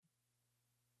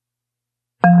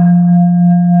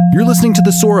You're listening to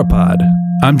the Sauropod.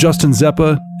 I'm Justin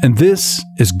Zeppa, and this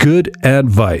is Good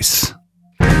Advice.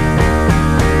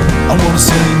 I wanna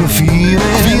sell you a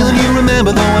feeling you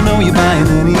remember, though I know you're buying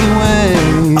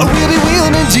anyway. I will be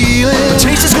wheeling and dealing. The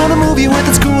taste is gonna move you with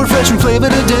its cool, refreshing flavor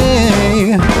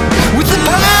today. With the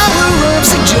power of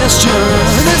suggestion,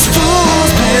 this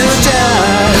fool's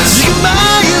paradise. You can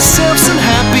buy yourself some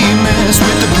happiness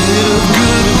with a bit of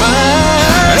good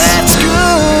advice. That's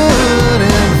good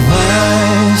advice.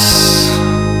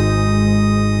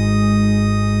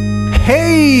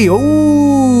 Hey!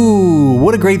 Oh,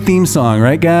 what a great theme song,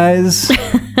 right, guys?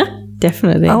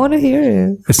 Definitely. I want to hear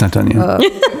it. It's not done yet.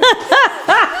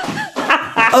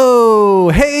 Oh,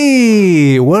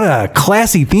 hey! What a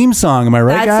classy theme song, am I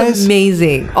right, That's guys?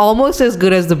 amazing. Almost as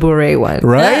good as the Bure one.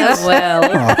 Right? Well,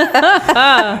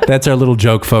 That's our little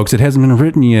joke, folks. It hasn't been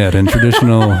written yet in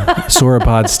traditional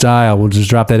Sauropod style. We'll just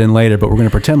drop that in later, but we're going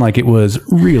to pretend like it was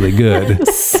really good.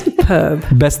 Superb.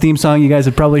 Best theme song you guys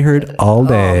have probably heard all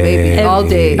day. Maybe all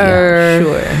day. Yeah,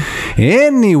 sure.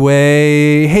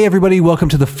 Anyway, hey everybody, welcome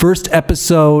to the first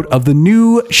episode of the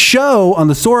new show on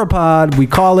the Sauropod. We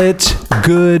call it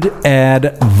Good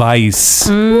Advice.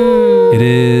 It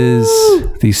is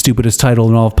the stupidest title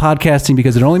in all of podcasting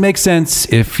because it only makes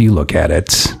sense if you look at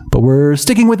it. But we're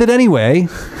sticking with it anyway.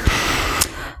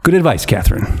 Good advice,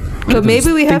 Catherine. But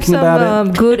maybe we have Thinking about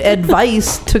some good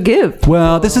advice to give.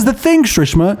 Well, this is the thing,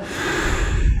 Shrishma.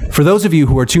 For those of you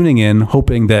who are tuning in,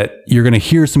 hoping that you're going to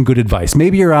hear some good advice.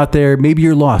 Maybe you're out there, maybe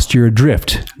you're lost, you're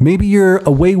adrift. Maybe you're a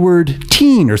wayward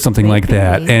teen or something like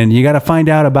that. And you got to find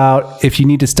out about if you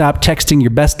need to stop texting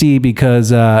your bestie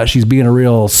because she's being a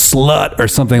real slut or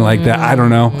something like that. I don't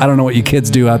know. I don't know what you kids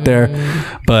do out there.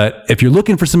 But if you're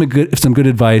looking for some good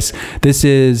advice, this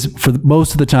is, for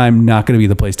most of the time, not going to be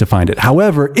the place to find it.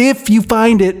 However, if you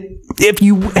find it, if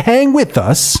you hang with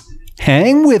us,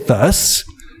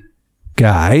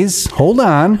 guys, hold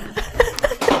on.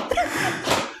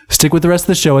 Stick with the rest of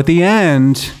the show. At the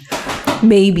end,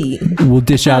 Maybe. we'll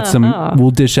dish out some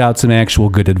actual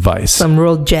good advice. Some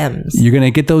real gems. You're going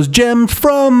to get those gems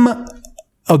from...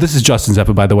 Oh, this is Justin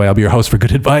Zeppa, by the way. I'll be your host for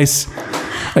Good Advice.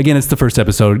 Again, it's the first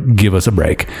episode. Give us a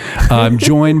break. I'm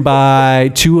joined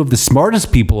by two of the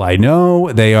smartest people I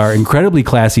know. They are incredibly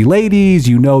classy ladies.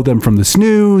 You know them from the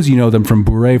Snooze. You know them from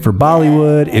Bure for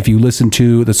Bollywood. If you listen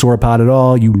to the Sauropod at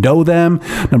all, you know them.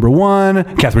 Number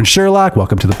one, Catherine Sherlock.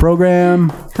 Welcome to the program.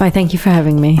 why, thank you for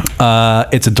having me.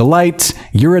 It's a delight.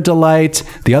 You're a delight.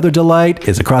 The other delight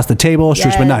is across the table,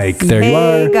 Shrishma Naik. There you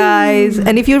are. Hey, guys.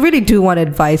 And if you really do want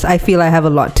advice, I feel I have a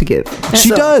lot to give. She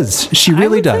does. She really I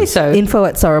would does. say so.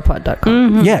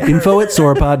 info@sauropod.com. Yeah,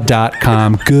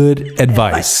 info@sauropod.com. Good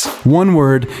advice. One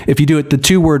word. If you do it the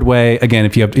 2-word way, again,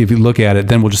 if you look at it,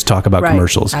 then we'll just talk about Right,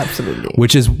 commercials. absolutely.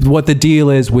 Which is what the deal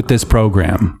is with this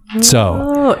program. So,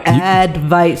 Oh,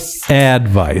 advice.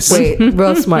 advice. Wait,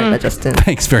 real smart, Justin.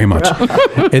 Thanks very much.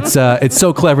 It's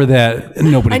so clever that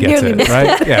nobody gets nearly it,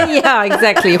 right? Yeah. Yeah,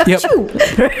 exactly.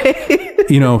 Yep.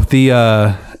 You know,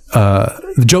 the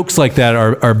jokes like that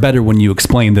are better when you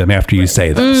explain them after you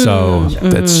say them. So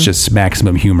that's just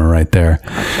maximum humor right there.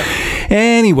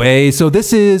 Anyway, so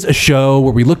this is a show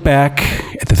where we look back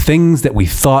at the things that we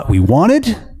thought we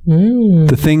wanted,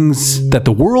 the things that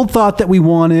the world thought that we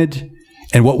wanted,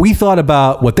 and what we thought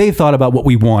about what they thought about what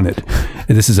we wanted.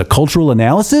 And this is a cultural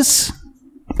analysis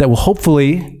that will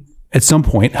hopefully at some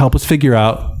point help us figure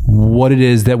out what it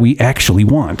is that we actually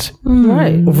want.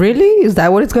 Right. Really? Is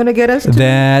that what it's going to get us to?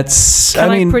 That's, Can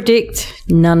I predict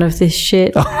none of this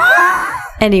shit?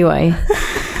 Anyway.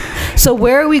 So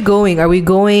where are we going? Are we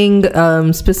going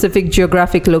specific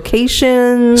geographic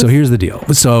locations? So here's the deal.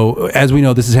 So as we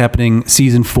know, this is happening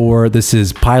season 4. This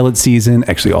is pilot season.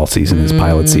 Actually, all season is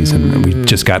pilot season. And we've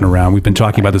just gotten around. We've been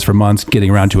talking about this for months, getting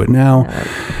around to it now.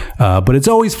 But it's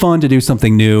always fun to do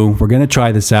something new. We're going to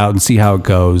try this out and see how it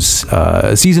goes.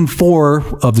 Season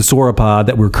 4 of the Sauropod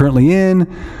that we're currently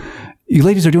in. You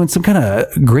ladies are doing some kind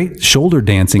of great shoulder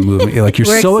dancing movement. Like you're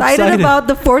We're so excited about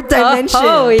the 4th dimension.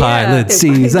 Oh, yeah. Pilot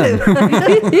season.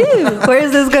 Where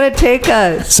is this going to take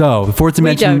us? So the 4th We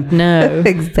dimension. don't know.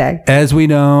 Exactly. As we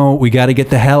know, we got to get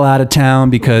the hell out of town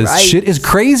because Right. shit is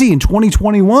crazy in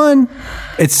 2021.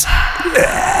 It's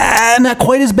not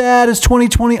quite as bad as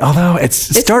 2020, although it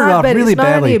started off really it's not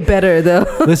badly. any better though.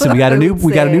 Listen, we got a I new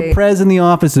would say. prez in the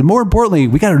office, and more importantly,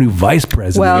 we got a new vice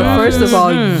pres in the Well, office. first of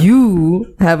all,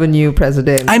 you have a new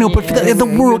president. I know, but for the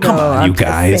world, come on, you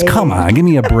guys, come on, give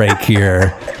me a break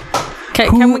here.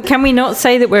 Can we not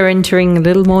say that we're entering a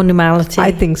little more normality?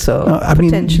 I think so. I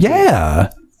mean, potentially. yeah.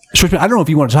 Shrishma, I don't know if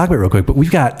you want to talk about it real quick, but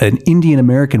we've got an Indian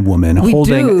American woman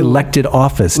holding do. elected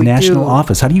office, national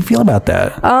office. How do you feel about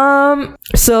that?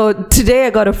 So today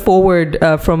I got a forward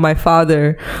from my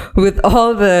father with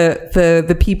all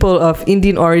the people of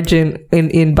Indian origin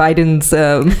in Biden's.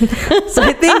 So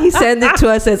I think he sent it to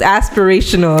us as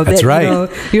aspirational. That's right.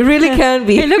 You really can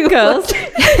be. Hey, look, girls.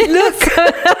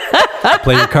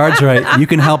 Play your cards right. You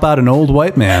can help out an old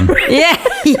white man. Yeah.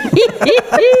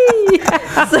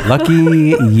 Lucky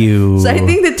you. So I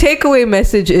think the takeaway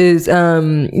message is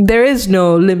there is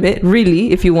no limit,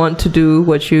 really, if you want to do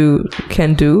what you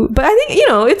can do. But I think,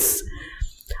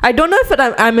 I don't know if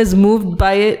I'm as moved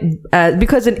by it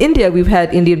because in India we've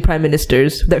had Indian prime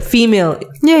ministers, that female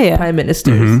prime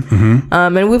ministers,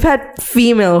 and we've had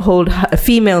females hold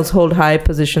high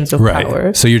positions of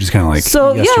power. So you're just kind of like,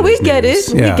 so yeah, we get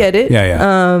it. Yeah. We get it.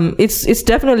 Yeah. It's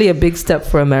definitely a big step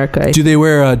for America. Do they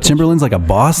wear Timberlands like a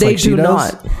boss? They like she do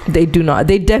does? not. They do not.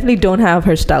 They definitely don't have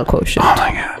her style quotient. Oh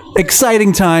my God.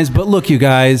 Exciting times, but look, you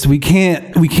guys, we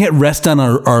can't rest on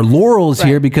our laurels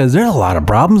here because there's a lot of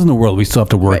problems in the world we still have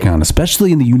to work on,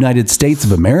 especially in the United States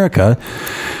of America.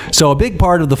 So a big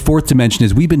part of the fourth dimension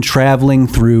is we've been traveling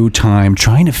through time,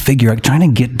 trying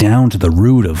to get down to the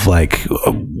root of like,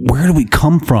 where do we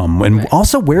come from? And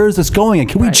also, where is this going? And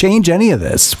can we change any of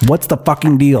this? What's the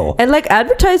fucking deal? And like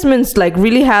advertisements like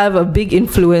really have a big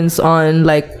influence on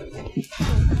like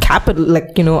capital,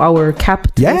 like our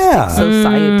capitalistic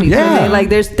society. Yeah.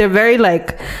 They're very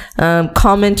like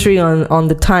commentary on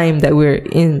the time that we're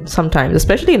in sometimes,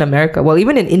 especially in America. Well,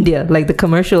 even in India, like the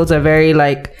commercials are very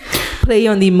like play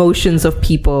on the emotions of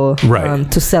people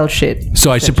to sell shit.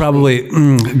 So I should probably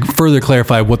further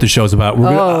clarify what the show's about.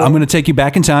 I'm going to take you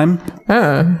back in time.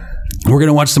 We're going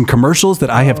to watch some commercials that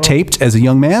I have taped as a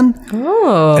young man.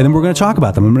 And then we're going to talk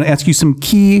about them. I'm going to ask you some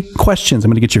key questions.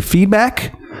 I'm going to get your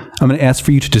feedback. I'm going to ask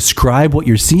for you to describe what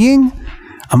you're seeing.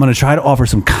 I'm going to try to offer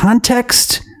some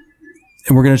context.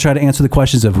 And we're going to try to answer the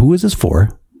questions of who is this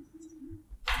for?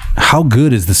 How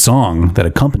good is the song that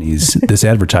accompanies this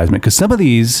advertisement? Because some of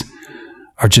these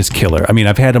are just killer. I mean,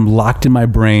 I've had them locked in my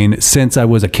brain since I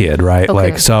was a kid, right? Okay.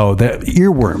 Like, so the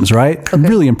earworms, right? Okay.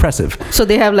 Really impressive. So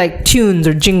they have like tunes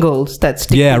or jingles that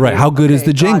stick. Yeah, right. How good is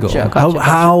the jingle? Gotcha.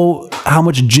 How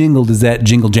much jingle does that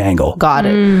jingle jangle? Got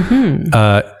it.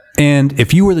 Mm-hmm. And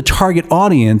if you were the target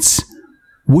audience,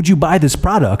 would you buy this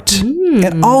product?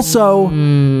 And also,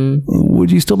 would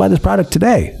you still buy this product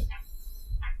today?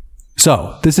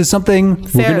 So this is something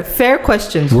fair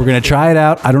questions. We're going to try it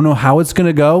out. I don't know how it's going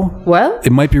to go. Well,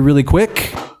 it might be really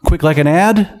quick like an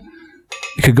ad.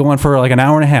 It could go on for like an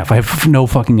hour and a half. I have no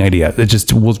fucking idea. We're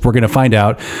going to find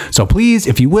out. So please,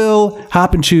 if you will,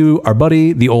 hop into our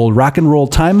buddy, the old rock and roll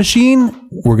time machine.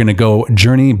 We're going to go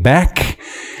journey back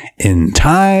in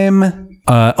time.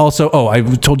 Also, I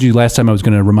told you last time I was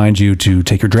going to remind you to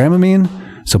take your Dramamine.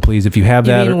 So please, if you have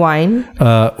that, you mean wine?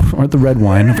 Or the red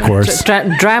wine, of course.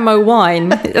 Dramo wine.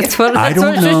 That's what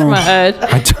Shrishma heard.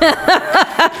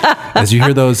 As you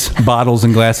hear those bottles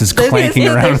and glasses clanking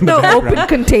around. There's no open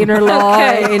container law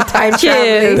in time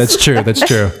traveling. That's true.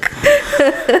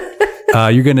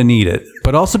 You're going to need it.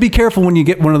 But also be careful when you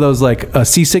get one of those like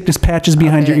seasickness patches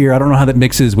behind your ear. I don't know how that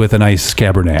mixes with a nice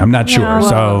Cabernet. I'm not sure. Well,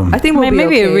 so I think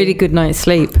maybe a really good night's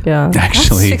sleep. Yeah.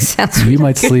 Actually, you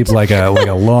might sleep like a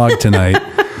log tonight.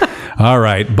 All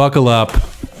right, buckle up.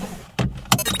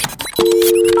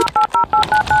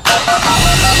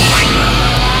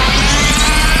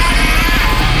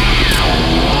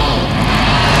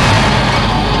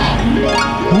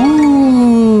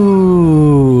 Ooh,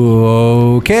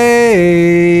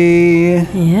 okay.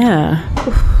 Yeah.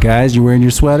 Guys, you wearing your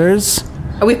sweaters?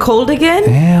 Are we cold again?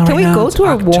 Yeah, Can we go to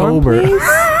a warm October. place?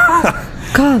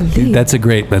 Golly. That's a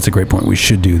great point. We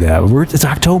should do that. It's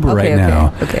October right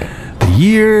now. Okay. The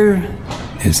year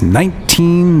is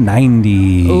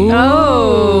 1990.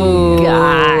 Oh,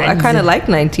 God. I kind of like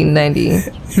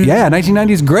 1990. Yeah,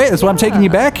 1990 is great. That's why I'm taking you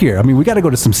back here. I mean, we got to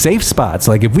go to some safe spots.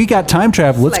 Like if we got time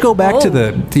travel, let's go back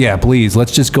to please.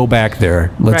 Let's just go back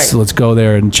there. Let's go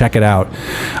there and check it out.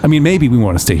 I mean, maybe we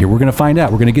want to stay here. We're going to find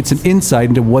out. We're going to get some insight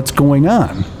into what's going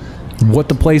on.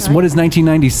 What is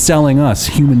 1990 selling us,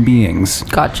 human beings?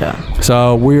 Gotcha.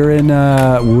 So we're in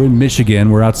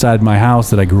Michigan. We're outside my house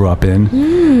that I grew up in,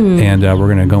 and we're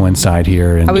gonna go inside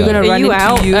here. And, are we gonna run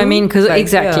into you? I mean, because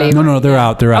exactly. No, they're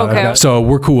out. They're out. Okay. So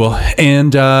we're cool,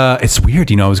 and it's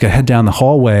weird. I was gonna head down the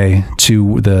hallway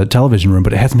to the television room,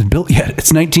 but it hasn't been built yet.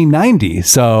 It's 1990,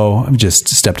 so I'm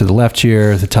just a step to the left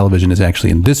here. The television is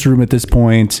actually in this room at this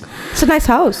point. It's a nice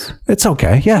house. It's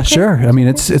okay. Yeah, sure. I mean,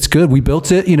 it's good. We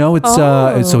built it. It's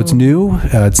so it's new.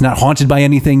 It's not haunted by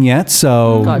anything yet,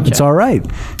 so it's all right.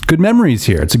 Good memories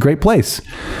here. It's a great place.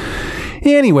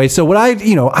 Anyway, so what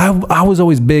I was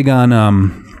always big on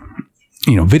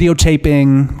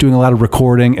videotaping, doing a lot of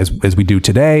recording as we do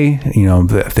today.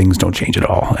 Things don't change at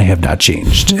all. I have not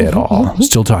changed at all.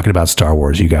 Still talking about Star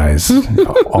Wars, you guys.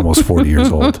 Almost 40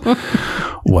 years old.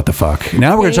 What the fuck?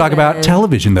 Now we're going to talk about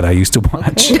television that I used to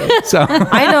watch. So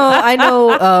I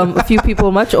know a few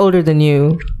people much older than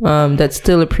you that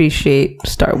still appreciate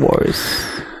Star Wars.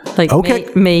 Like okay.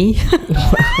 me.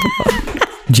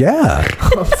 Yeah.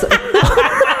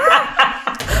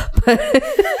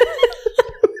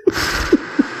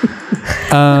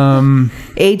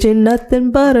 Age ain't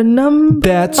nothing but a number.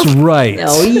 That's right.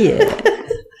 Oh yeah.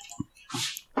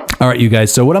 All right, you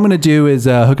guys. So what I'm going to do is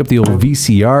hook up the old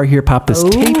VCR here, pop this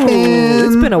tape in.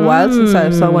 It's been a while since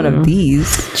I saw one of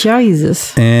these.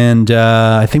 Jesus. And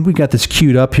I think we got this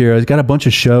queued up here. I've got a bunch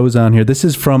of shows on here. This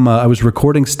is from, I was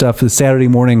recording stuff for the Saturday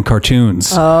morning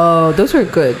cartoons. Oh, those were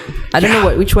good. I don't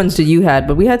know which ones did you had,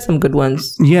 but we had some good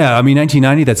ones. Yeah, I mean,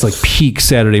 1990, that's like peak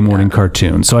Saturday morning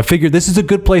cartoon. So I figured this is a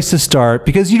good place to start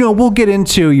because, we'll get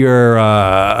into your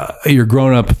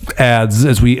grown-up ads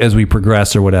as we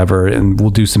progress or whatever, and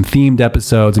we'll do some themed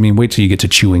episodes. I mean, wait till you get to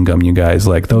Chewing Gum, you guys.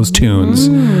 Like those tunes,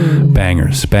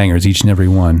 bangers, each and every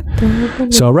one.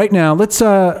 So right now, let's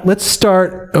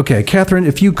start. Okay, Catherine,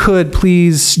 if you could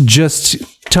please just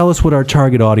tell us what our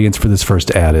target audience for this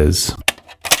first ad is.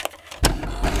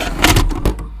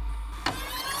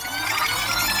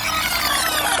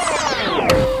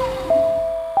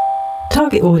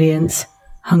 Target audience: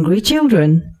 hungry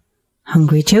children.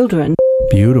 Hungry children.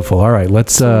 Beautiful. All right,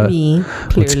 let's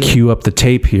cue up the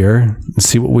tape here and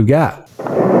see what we've got.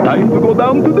 Time to go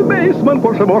down to the basement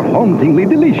for some more hauntingly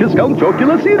delicious Count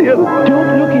Chocula cereal.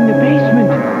 Don't look in the basement.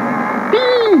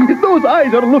 Those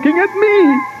eyes are looking at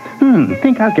me.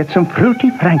 Think I'll get some fruity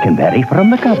Frankenberry from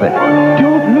the cupboard.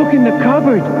 Don't look in the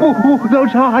cupboard. Oh,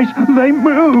 those eyes, they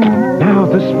move. Now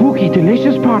the spooky,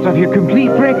 delicious part of your complete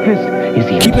breakfast is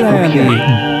the Keep an eye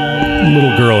on the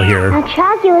little girl here. Now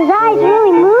Chocula's eyes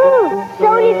really move.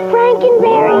 So did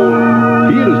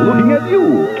Frankenberry. He is looking at you,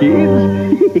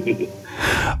 kids.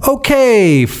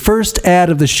 Okay, first ad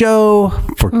of the show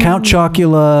for Count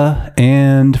Chocula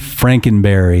and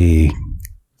Frankenberry.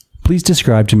 Please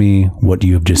describe to me what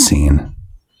you have just seen.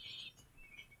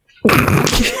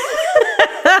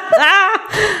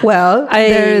 Well,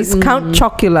 there's Count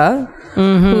Chocula,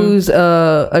 who's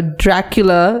a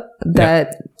Dracula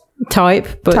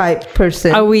type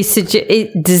person. Are we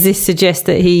does this suggest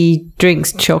that he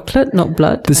drinks chocolate, not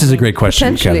blood? This is a great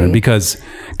question, Catherine, because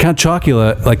Count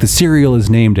Chocula, like the cereal is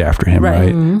named after him,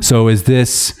 right? So is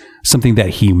this something that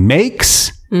he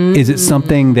makes? Is it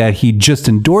something that he just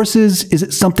endorses? Is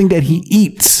it something that he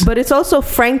eats? But it's also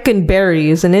Frankenberry,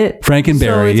 isn't it? Frankenberry,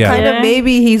 so it's kind of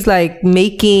maybe he's like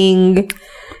making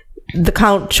the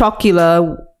Count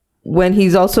Chocula when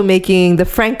he's also making the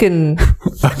Franken.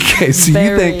 Okay, so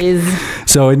you think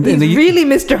so? He's really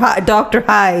Mr. Dr.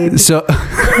 Hyde. So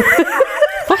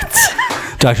what?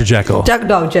 Dr. Jekyll.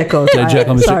 Jekyll.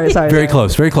 Sorry. Very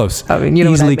close. I mean,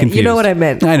 easily confused. You know what I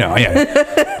meant. I know,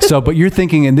 yeah. So, but you're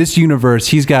thinking in this universe,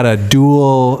 he's got a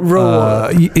dual role.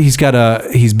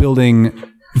 He's building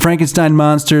Frankenstein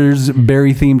monsters,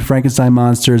 berry-themed Frankenstein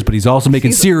monsters, but he's also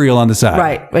making cereal on the side.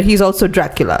 Right, but he's also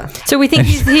Dracula. So we think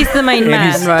he's the main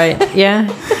man, right?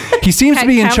 Yeah. He seems to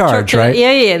be in charge, right?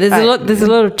 Yeah. There's a lot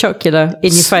of Chocula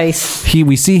in your face.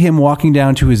 We see him walking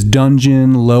down to his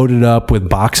dungeon, loaded up with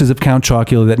boxes of Count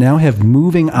Chocula that now have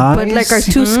moving eyes. But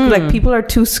like people are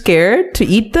too scared to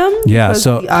eat them. Yeah,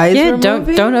 so the eyes are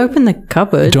moving? Don't open the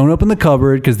cupboard. Don't open the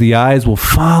cupboard because the eyes will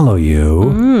follow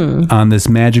you on this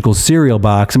magical cereal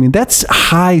box. I mean, that's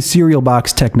high cereal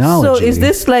box technology. So is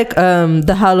this like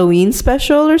the Halloween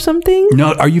special or something?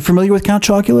 No, are you familiar with Count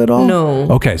Chocula at all? No.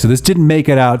 Okay, so this didn't make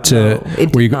it out to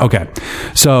where you go. Okay,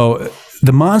 so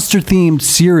the monster themed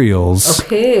cereals.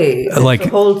 Okay,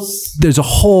 there's a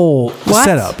whole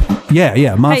setup. Yeah.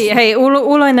 Hey,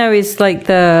 all I know is like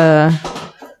the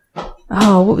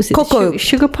what was it? Cocoa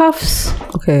Sugar Puffs.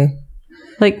 Okay,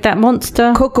 like that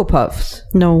monster. Cocoa Puffs.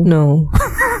 No.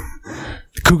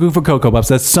 Cuckoo for Cocoa Puffs.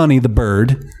 That's Sonny the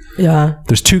bird. Yeah.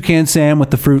 There's Toucan Sam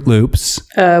with the Fruit Loops.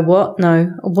 What?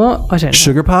 No. What? I don't know.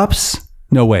 Sugar Pops?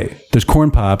 No, wait. There's Corn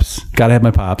Pops. Gotta have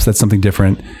my Pops. That's something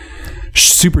different.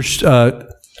 Super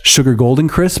Sugar Golden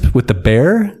Crisp with the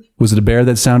bear. Was it a bear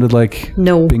that sounded like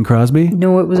Bing Crosby?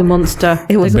 No, it was a monster.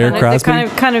 It was Bear Crosby. They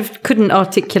kind of couldn't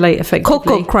articulate effectively.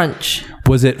 Cocoa Crunch.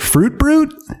 Was it Fruit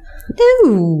Brute?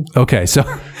 No. Okay, so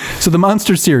the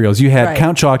monster cereals, you had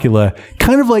Count Chocula,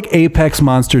 kind of like Apex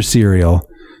monster cereal.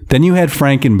 Then you had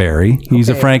Frankenberry. He's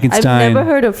a Frankenstein. I've never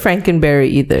heard of Frankenberry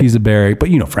either. He's a berry, but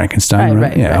you know Frankenstein,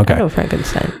 right? Yeah, okay. I know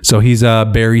Frankenstein. So he's a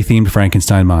berry-themed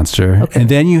Frankenstein monster. And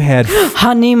then you had...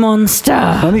 Honey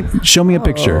Monster. Show me a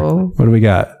picture. What do we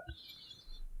got?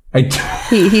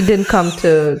 He didn't come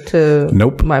to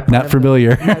Nope, my part not of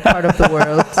familiar. my part of the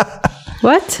world.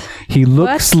 What? He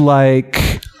looks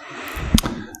like...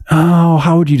 Oh,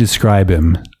 how would you describe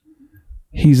him?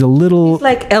 He's a little... It's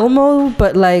like Elmo,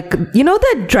 but like, you know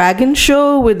that dragon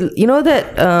show with, you know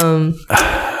that...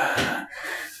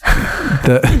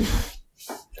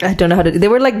 I don't know how to... They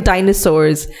were like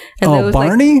dinosaurs. And there was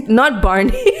Barney? Like, not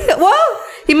Barney. Well,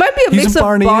 he might be a He's mix a of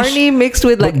Barney-ish, Barney mixed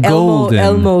with like but golden.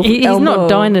 Elmo. He's not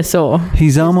dinosaur.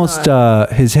 He's almost...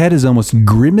 his head is almost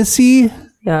grimacy.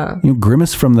 Yeah. You know,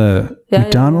 Grimace from the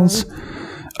McDonald's?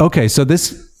 Yeah. Okay, so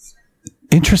this...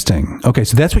 Interesting. Okay,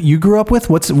 so that's what you grew up with?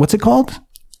 What's it called?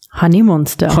 Honey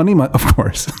Monster. Of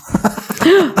course.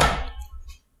 Oh,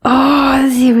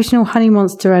 that's the original Honey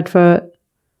Monster advert.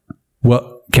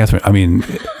 Well, Catherine, I mean,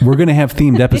 we're going to have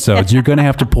themed episodes. You're going to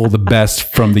have to pull the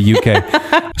best from the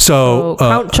UK. So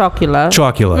Count Chocula.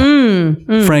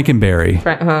 Frankenberry.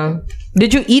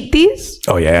 Did you eat these?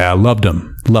 Oh, yeah. I loved them.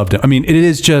 I mean, it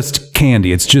is just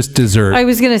candy. It's just dessert. I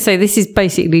was going to say, this is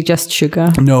basically just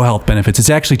sugar. No health benefits. It's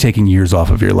actually taking years off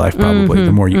of your life, probably,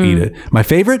 the more you eat it. My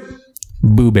favorite?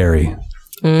 Boo Berry.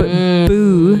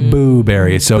 Boo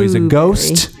Berry. So he's a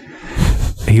ghost.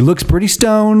 He looks pretty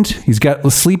stoned. He's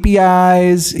got sleepy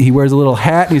eyes. He wears a little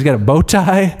hat and he's got a bow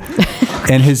tie.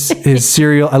 And his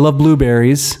cereal, I love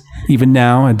blueberries. Even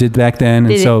now, I did back then.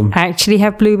 Did it actually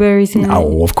have blueberries in it?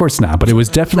 No, of course not. But it was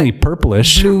definitely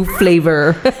purplish. Blue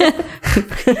flavor.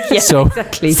 Yeah, so,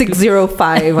 exactly.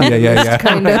 605. Yeah.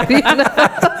 Kind of. You know?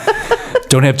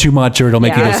 Don't have too much or it'll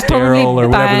make you go sterile or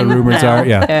whatever the rumors are.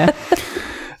 Yeah.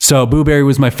 So Boo Berry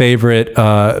was my favorite.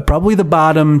 Probably the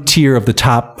bottom tier of the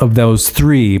top of those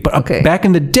three. But back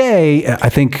in the day, I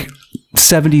think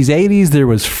 70s, 80s, there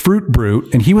was Fruit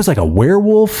Brute. And he was like a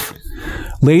werewolf.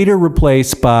 Later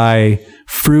replaced by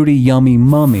Fruity Yummy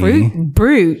Mummy. Fruit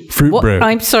Brute.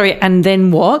 I'm sorry, and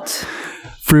then what?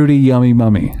 Fruity Yummy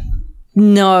Mummy.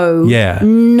 No. Yeah.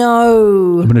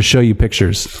 No. I'm going to show you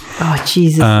pictures. Oh,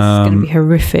 Jesus. This is going to be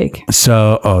horrific.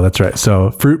 So, that's right.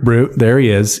 So, Fruit Brute, there he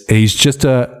is. He's just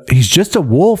a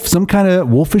wolf, some kind of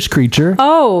wolfish creature.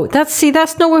 Oh, that's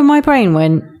not where my brain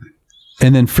went.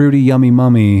 And then Fruity Yummy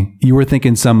Mummy, you were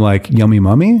thinking some like Yummy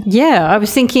Mummy? Yeah, I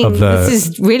was thinking this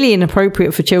is really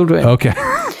inappropriate for children. Okay.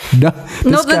 Not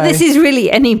that this is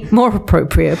really any more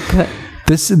appropriate, but...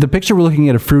 The picture we're looking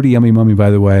at of Fruity Yummy Mummy, by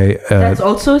the way. That's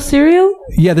also a cereal?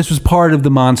 Yeah, this was part of the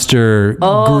monster group.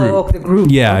 Oh, the group.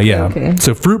 Yeah. Okay.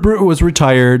 So Fruit Brute was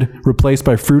retired, replaced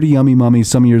by Fruity Yummy Mummy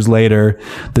some years later.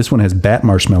 This one has bat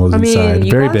marshmallows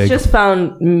inside. Very big. Just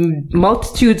found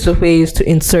multitudes of ways to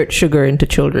insert sugar into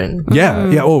children.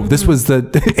 Yeah. Oh, this was the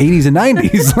 80s and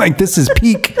 90s. Like, this is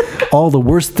peak all the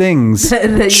worst things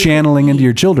channeling into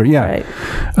your children. Yeah. Right.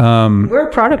 We're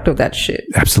a product of that shit.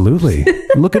 Absolutely.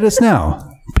 Look at us now.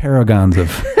 Paragons of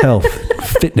health,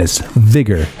 fitness,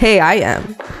 vigor. Hey, I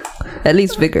am. At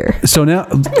least vigor. So now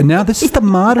this is the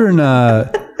modern... All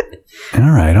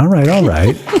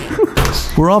right.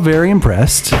 We're all very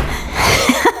impressed.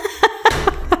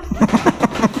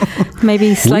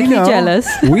 Maybe slightly jealous.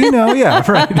 We know, yeah,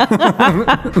 right.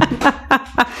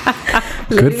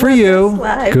 Good for you.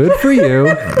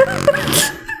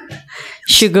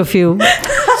 Sugar fuel.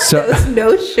 So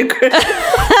no sugar.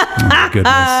 Oh my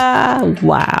goodness.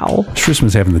 Wow.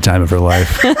 Trishma's having the time of her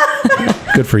life.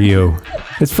 Good for you.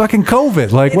 It's fucking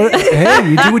COVID. Like, what? Hey,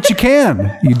 you do what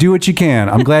you can.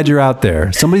 I'm glad you're out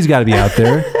there. Somebody's got to be out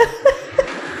there.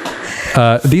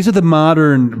 These are the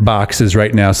modern boxes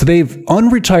right now. So they've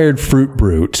unretired Fruit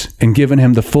Brute and given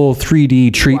him the full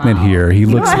 3D treatment here. He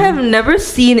looks. I have never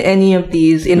seen any of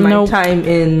these in my time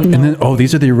in. And then,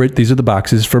 these are the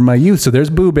boxes for my youth. So there's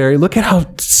Boo Berry. Look at how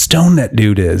stoned that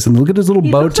dude is, and look at his little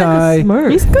bow tie.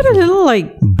 Like he's got a little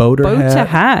boater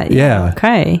hat. Yeah.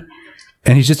 Okay.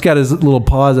 And he's just got his little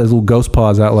paws, his little ghost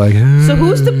paws out like... So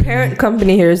who's the parent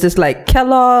company here? Is this like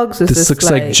Kellogg's? This looks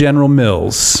like General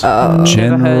Mills. Oh.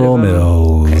 General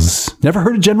Mills. Okay. Never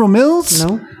heard of General Mills?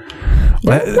 No.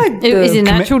 Is it an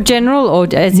actual general or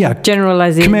general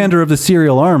as in... Commander of the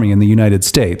Cereal Army in the United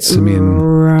States. I mean...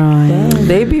 Right.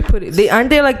 Yeah, aren't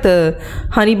they like the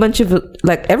honey bunch of...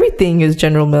 Like everything is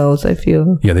General Mills, I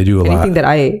feel. Yeah, they do a lot. Anything that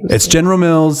I ate. It's General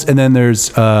Mills and then there's...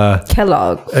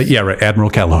 Kellogg.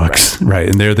 Admiral Kellogg's. Right.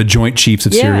 And they're the Joint Chiefs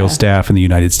of Cereal Staff in the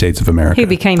United States of America. Who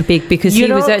became big because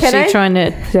he was actually trying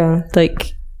to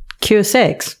cure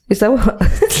sex. Is that what...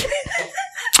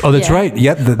 Oh, that's right.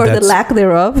 Yep. or the lack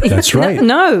thereof. That's right.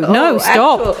 No,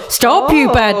 stop,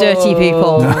 you bad, dirty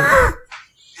people.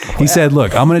 He said,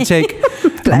 "Look, I'm going to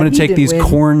take these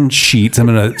corn sheets. I'm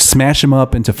going to smash them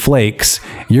up into flakes.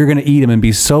 You're going to eat them and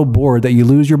be so bored that you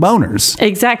lose your boners."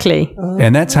 Exactly.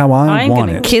 And that's how I I'm want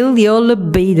going it. to kill your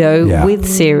libido with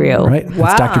cereal. Right?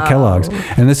 That's Dr. Kellogg's.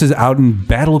 And this is out in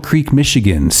Battle Creek,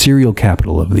 Michigan, cereal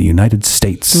capital of the United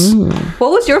States. What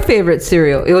was your favorite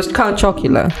cereal? It was Count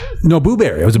Chocula. No, Boo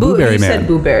Berry. I was a Boo Berry you man. said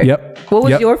Boo Berry. Yep. What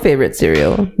was your favorite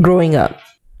cereal growing up?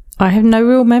 I have no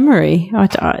real memory.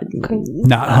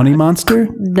 Not Honey Monster?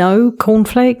 No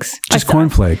cornflakes. Just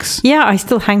cornflakes. Yeah, I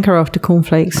still hanker after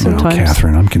cornflakes sometimes. Oh,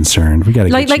 Catherine, I'm concerned. We got to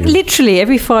like get you. literally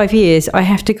every 5 years, I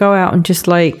have to go out and just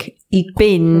like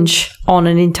binge on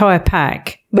an entire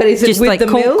pack. But is it just with like the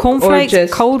milk cornflakes, or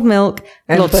just cold milk,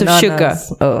 and lots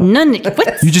bananas? of sugar? None.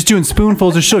 What? You're just doing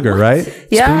spoonfuls of sugar, right?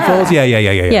 Yeah. Spoonfuls? Yeah.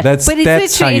 Yeah, That's but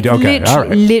it's how you do. Okay, all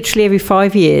right. Literally every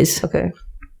 5 years. Okay.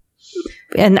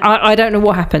 And I don't know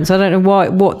what happens. I don't know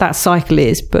what that cycle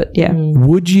is, but yeah.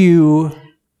 Would you...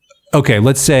 Okay,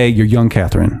 let's say you're young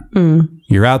Catherine.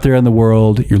 You're out there in the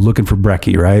world. You're looking for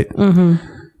brekkie, right?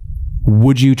 Mm-hmm.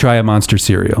 Would you try a Monster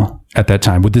cereal at that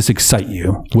time? Would this excite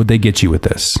you? Would they get you with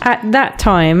this? At that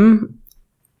time,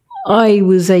 I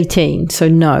was 18, so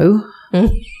no.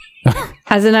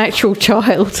 As an actual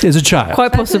child. As a child.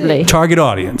 Quite possibly. Target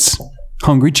audience.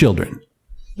 Hungry children.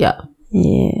 Yeah.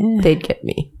 Yeah. They'd get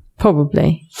me.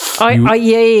 Probably.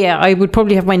 Yeah. I would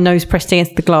probably have my nose pressed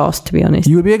against the glass, to be honest.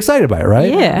 You would be excited by it,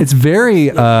 right? Yeah. It's very...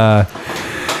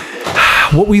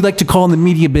 what we like to call in the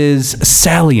media biz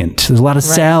salient. There's a lot of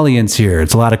salience here.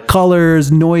 It's a lot of colors,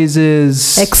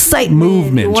 noises, Excitement.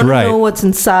 movement, You want to know what's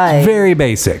inside. Very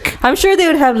basic. I'm sure they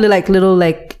would have little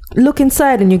look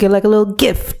inside and you get like a little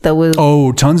gift that was...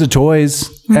 Oh, tons of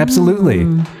toys. Absolutely.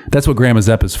 That's what Grandma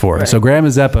Zeppa's for. Right. So Grandma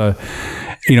Zeppa,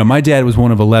 my dad was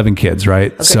one of 11 kids,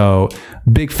 right? Okay. So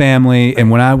big family.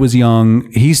 And when I was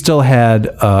young, he still had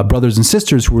brothers and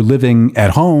sisters who were living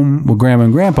at home with Grandma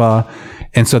and Grandpa.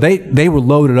 And so they were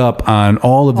loaded up on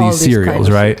all of these cereals,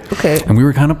 right? Okay. And we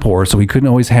were kind of poor, so we couldn't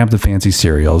always have the fancy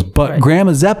cereals. But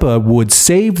Grandma Zeppa would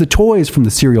save the toys from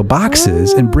the cereal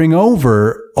boxes and bring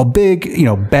over a big,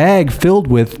 bag filled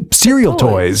with cereal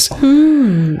toys.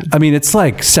 I mean, it's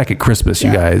like second Christmas,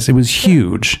 you guys. It was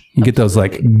huge. You get those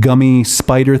like gummy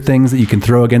spider things that you can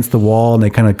throw against the wall and they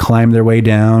kind of climb their way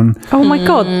down. Oh my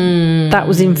God. That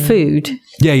was in food.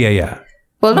 Yeah.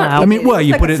 Well, not. I mean,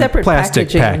 you put it in a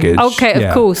plastic package. Okay,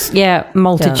 of course. Yeah,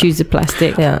 multitudes of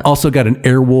plastic. Yeah. Also got an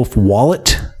Airwolf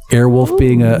wallet. Airwolf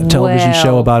being a television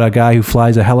show about a guy who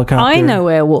flies a helicopter. I know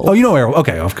Airwolf. Oh, you know Airwolf.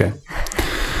 Okay.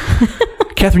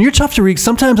 Catherine, you're tough to read.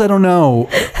 Sometimes I don't know.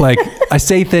 Like, I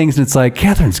say things and it's like,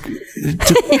 Catherine's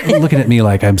looking at me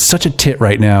like I'm such a tit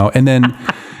right now. And then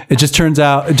it just turned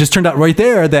out right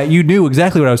there that you knew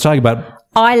exactly what I was talking about.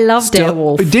 I loved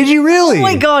Airwolf. Did you really? Oh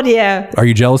my God, yeah. Are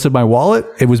you jealous of my wallet?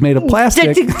 It was made of plastic.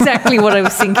 That's exactly what I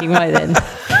was thinking right then.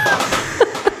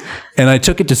 And I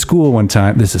took it to school one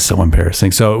time. This is so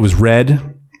embarrassing. So it was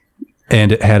red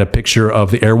and it had a picture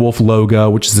of the Airwolf logo,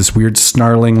 which is this weird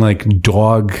snarling like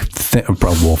dog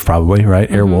wolf probably, right?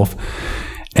 Airwolf.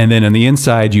 And then on the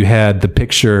inside you had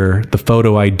the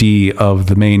photo ID of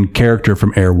the main character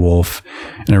from Airwolf.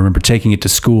 And I remember taking it to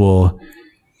school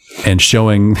and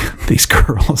showing these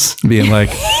girls being like,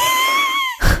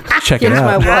 check it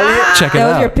out. My wallet. Check it out.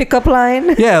 That was your pickup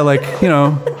line? Yeah, like,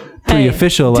 pretty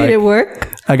official. Did like, it work?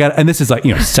 And this is like,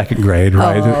 second grade,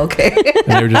 right? Oh, okay. And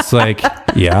they were just like,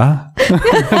 yeah.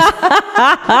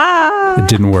 It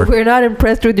didn't work. We're not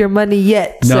impressed with your money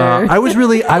yet, sir. I was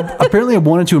really, apparently I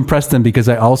wanted to impress them because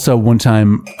I also one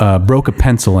time broke a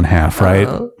pencil in half, right?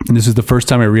 And this is the first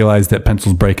time I realized that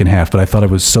pencils break in half, but I thought it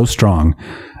was so strong.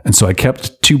 And so I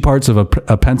kept two parts of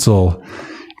a pencil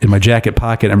in my jacket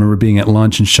pocket. I remember being at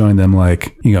lunch and showing them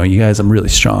like, you guys, I'm really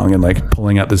strong, and like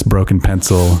pulling out this broken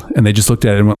pencil. And they just looked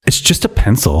at it and went, it's just a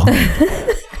pencil.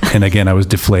 And again, I was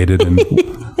deflated and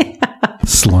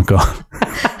slunk off.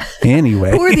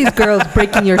 Anyway. Who are these girls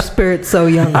breaking your spirit so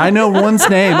young? I know one's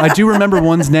name. I do remember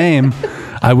one's name.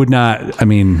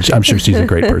 I'm sure she's a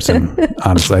great person.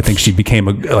 Honestly, I think she became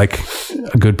a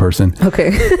good person.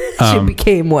 Okay. She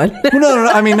became one. No.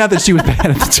 I mean, not that she was bad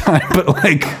at the time, but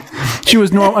like she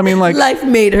was normal. I mean, like life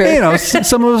made her.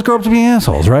 Some of us grow up to be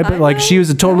assholes, right? But like she was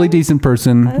a totally decent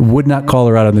person. Would not call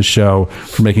her out on the show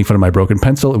for making fun of my broken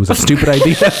pencil. It was a stupid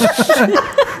idea.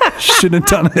 Shouldn't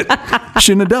have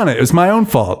done it. It was my own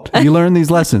fault. You learn these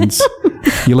lessons.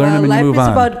 You learn them and you move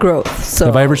on. Life is about growth. So.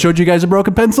 Have I ever showed you guys a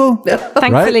broken pencil?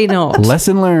 Thankfully not.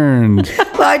 Lesson learned.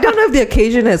 Well, I don't know if the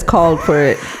occasion has called for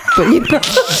it, but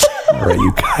All right,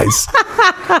 you guys.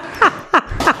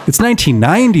 It's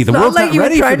 1990. The Not world's like not you were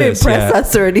ready for trying to this impress yet.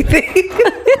 us or anything.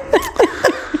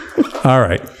 All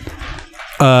right.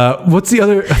 What's the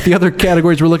other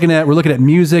categories we're looking at? We're looking at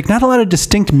music. Not a lot of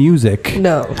distinct music.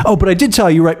 No. Oh, but I did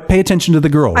tell you, right? Pay attention to the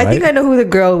girl, right? I think I know who the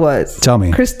girl was. Tell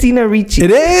me. Christina Ricci.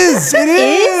 It is. It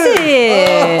is. Is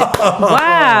it?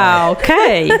 Wow.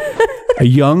 Okay. A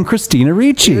young Christina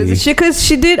Ricci. Because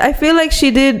she did, I feel like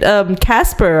she did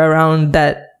Casper around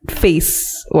that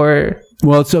face or...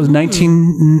 Well, so it was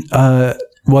 19...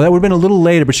 well, that would have been a little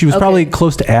later, but she was probably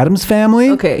close to Adam's Family.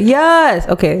 Okay. Yes.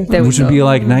 Okay. There Which we go. would be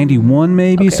like 91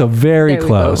 maybe. Okay. So very There we go.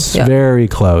 close. Yeah. Very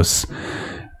close.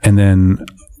 And then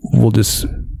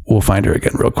we'll find her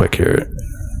again real quick here.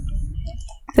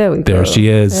 There we go. There she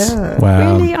is. Yeah.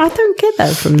 Wow. Really? I don't get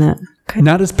that from that.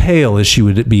 Not as pale as she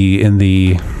would be in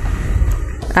the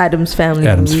Adam's Family.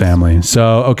 Adam's movies. Family.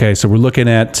 So, okay. So we're looking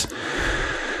at...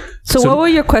 So what were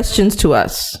your questions to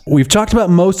us? We've talked about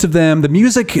most of them. The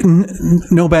music,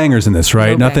 no bangers in this,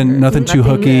 right? No nothing bangers. too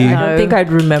hooky. I don't think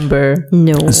I'd remember.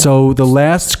 No. So the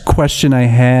last question I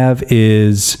have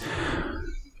is,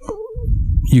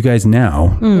 you guys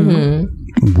now,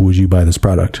 would you buy this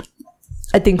product?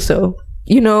 I think so.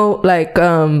 You know, like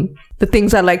the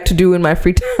things I like to do in my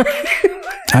free time.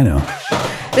 I know.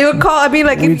 They would call. I mean,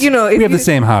 like if you know, if we have you, the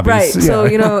same hobbies, right? So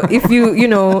yeah. if you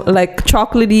like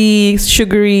chocolatey,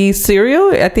 sugary cereal,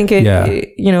 I think it,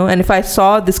 and if I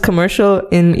saw this commercial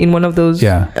in one of those,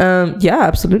 yeah,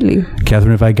 absolutely.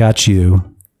 Catherine, if I got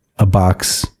you a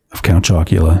box of Count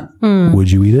Chocula,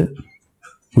 would you eat it?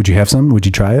 Would you have some? Would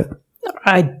you try it?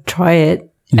 I'd try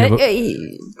it.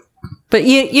 But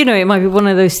you know, it might be one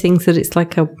of those things that it's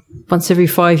like a once every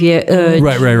 5 year urge.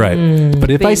 Right. But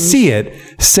if I see it,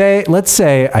 let's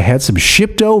say I had some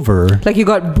shipped over. Like you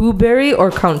got Boo Berry or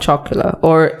Count Chocula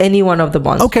or any one of the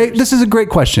monsters. Okay, this is a great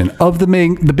question. Of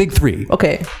the big three,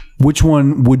 Okay. which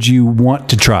one would you want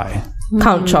to try?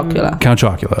 Count Chocula. Count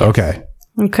Chocula. Okay.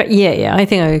 Okay. Yeah, I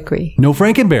think I agree. No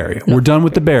Frankenberry. We're done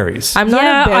with the berries. I'm not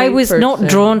a berry I was not person.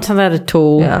 drawn to that at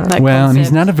all. Yeah. that Well, and he's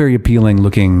concept. not a very appealing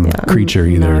looking creature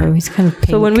either. No, he's kind of pink.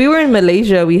 So when we were in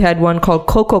Malaysia, we had one called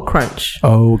Cocoa Crunch.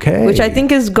 Okay. Which I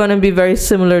think is going to be very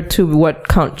similar to what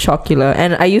Count Chocula.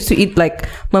 And I used to eat, like,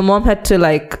 my mom had to,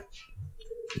 like,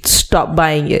 stop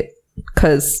buying it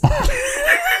because...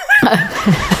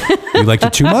 You liked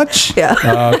it too much? Yeah.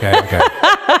 Oh, okay.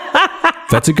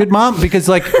 That's a good mom because,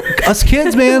 like, us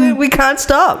kids, man, we can't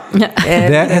stop. And,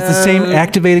 that has the same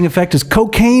activating effect as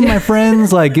cocaine, my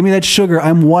friends. Like, give me that sugar.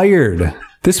 I'm wired.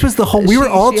 This was the whole. We were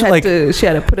all she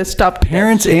had to put a stop to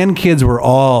parents and kids were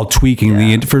all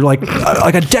tweaking for like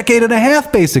a decade and a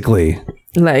half, basically.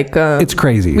 Like It's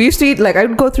crazy. We used to eat, like, I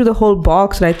would go through the whole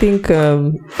box, and I think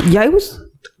there was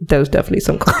definitely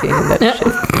some cocaine in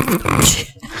that shit.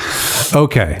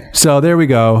 Okay, so there we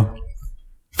go.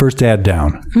 First ad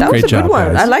down. That Great was a job, good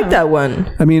one. guys. I like that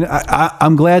one. I mean,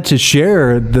 I'm glad to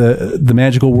share the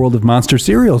magical world of monster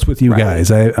cereals with you guys.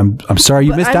 I'm sorry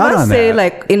you missed I out must on say, that.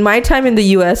 like, in my time in the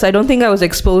US, I don't think I was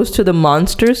exposed to the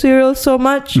monster cereal so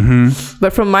much. Mm-hmm.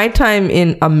 But from my time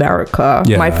in America,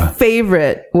 Yeah. my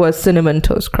favorite was Cinnamon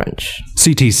Toast Crunch.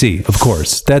 CTC, of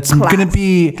course. That's going to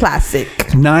be Classic.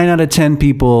 9 out of 10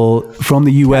 people from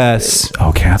the US.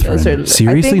 Oh, Catherine. Those are-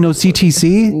 Seriously? I think- No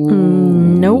CTC?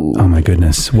 nope. Oh, my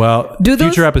goodness. Well, Do those-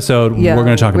 future episode, we're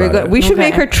going to talk about it. We should Okay.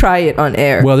 make her try it on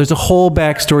air. Well, there's a whole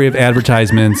backstory of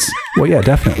advertisements. Well, yeah,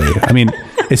 definitely. I mean,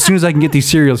 as soon as I can get these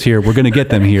cereals here, we're going to get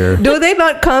them here. Do they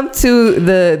not come to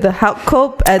the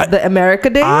Halcope at the America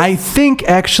Day? I think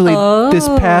actually this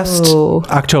past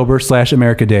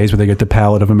October/America Days, where they get the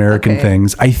palette of American Okay.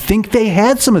 things, I think they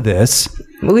had some of this.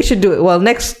 We should do it. Well,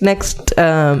 next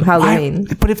Halloween.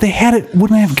 But if they had it,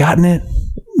 wouldn't I have gotten it?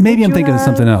 Maybe I'm thinking of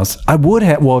something else. I would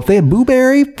have. Well, if they had Boo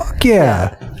Berry, fuck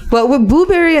yeah. Well, with Boo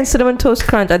Berry and Cinnamon Toast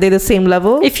Crunch, are they the same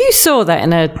level? If you saw that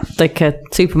in a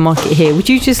supermarket here, would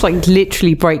you just like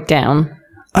literally break down?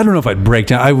 I don't know if I'd break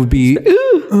down. I would be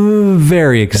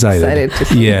very excited. Excited to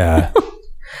see. Yeah.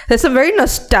 There's some very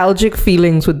nostalgic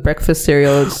feelings with breakfast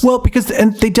cereals. Well, because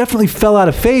they definitely fell out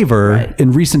of favor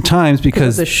in recent times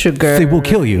because the sugar. they will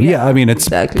kill you. Yeah, I mean it's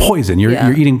exactly. poison.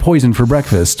 You're eating poison for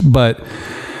breakfast, but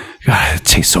God, it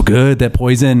tastes so good. That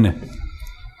poison.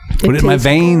 Put it in my tastes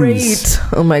veins. Great.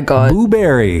 Oh my god. Boo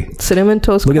Berry. Cinnamon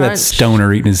Toast Look Crunch. at that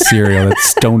stoner eating his cereal. That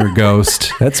stoner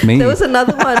ghost. That's me. There was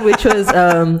another one which was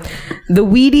the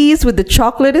Wheaties with the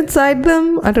chocolate inside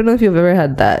them. I don't know if you've ever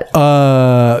had that.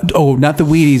 Not the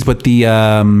Wheaties, but the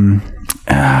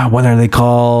what are they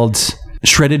called?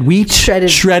 Shredded wheat. Shredded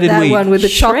that wheat. One with the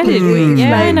Shredded chocolate wheat.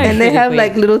 Yeah, I know and they shredded have wheat.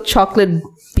 like little chocolate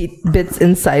bits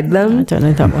inside I them. don't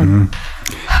know that one.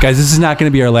 Guys, this is not going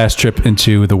to be our last trip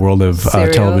into the world of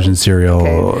television serial.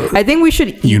 Okay. I think we should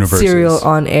eat universes. cereal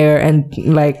on air and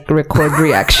like record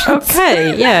reactions.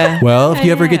 Okay, yeah. Well, if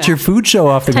you ever get your food show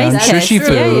off the ground, Taste Trishy test.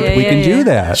 food, we can do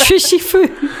that. Trishy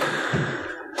food.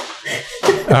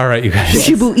 All right, you guys.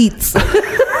 Shibu eats.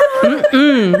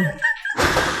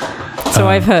 So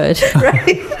I've heard.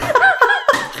 Right.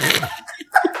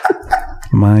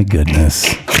 My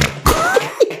goodness.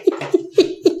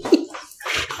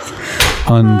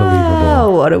 Unbelievable.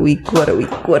 Oh, what a week. What a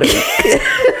week. What a week.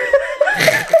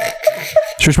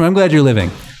 Shrishma, I'm glad you're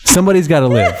living. Somebody's got to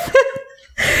live.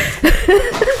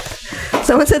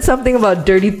 Someone said something about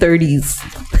dirty 30s.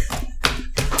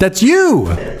 That's you.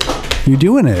 You're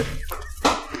doing it.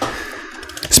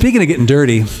 Speaking of getting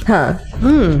dirty. Huh.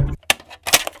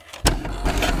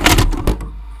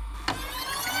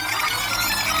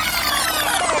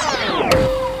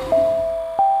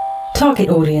 Target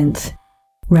audience.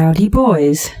 Rowdy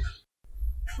boys.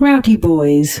 Rowdy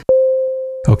boys.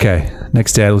 Okay,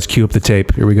 next ad, let's cue up the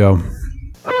tape. Here we go.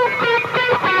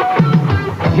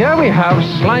 Here we have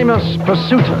Slimus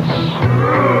pursutus,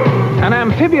 an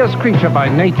amphibious creature by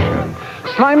nature.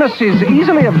 Slimus is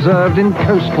easily observed in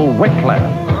coastal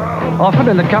wetlands, often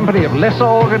in the company of lesser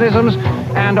organisms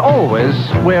and always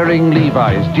wearing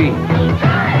Levi's jeans.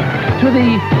 To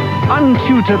the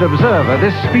untutored observer,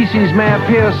 this species may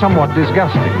appear somewhat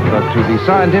disgusting, but to the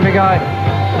scientific eye,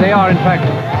 they are in fact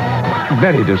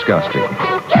very disgusting.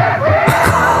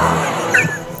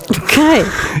 Okay.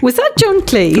 Was that John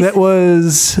Cleese? That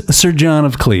was Sir John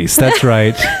of Cleese. That's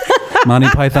right. Monty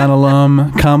Python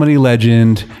alum, comedy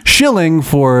legend, shilling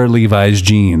for Levi's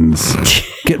jeans.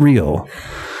 Get real.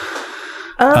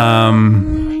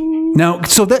 Now,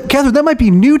 so that, Catherine, that might be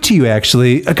new to you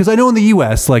actually, because I know in the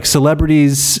U.S., like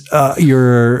celebrities,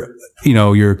 your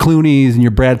Clooney's and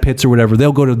your Brad Pitts or whatever,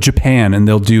 they'll go to Japan and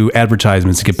they'll do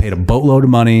advertisements to get paid a boatload of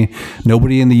money.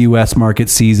 Nobody in the U.S. market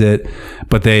sees it,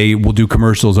 but they will do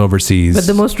commercials overseas. But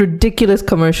the most ridiculous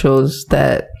commercials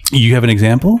that... You have an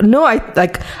example? No, I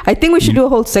think we should do a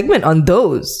whole segment on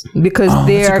those because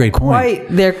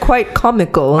they're quite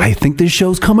comical. I think this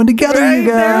show's coming together, you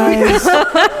guys.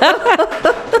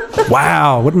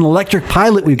 Wow, what an electric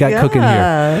pilot we've got cooking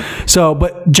here. So,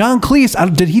 but John Cleese,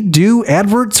 did he do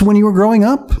adverts when you were growing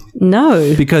up?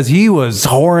 No. Because he was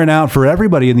whoring out for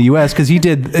everybody in the U.S. because he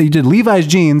did Levi's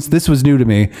jeans. This was new to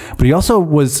me. But he also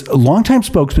was a longtime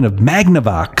spokesman of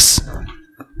Magnavox,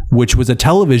 which was a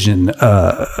television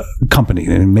company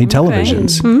and made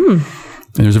televisions. And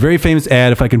there's a very famous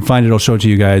ad, if I can find it, I'll show it to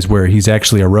you guys, where he's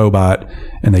actually a robot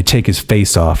and they take his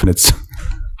face off and it's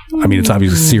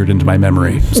obviously seared into my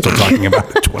memory. I'm still talking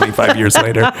about it 25 years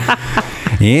later.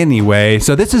 Anyway,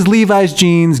 so this is Levi's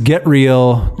jeans. Get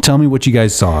real. Tell me what you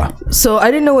guys saw. So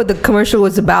I didn't know what the commercial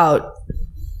was about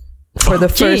for the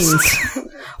first.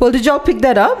 Well, did y'all pick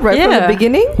that up from the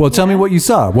beginning? Well, tell me what you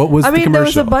saw. What was the commercial? There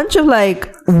was a bunch of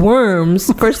like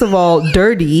worms. First of all,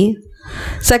 dirty.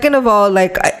 Second of all,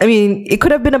 it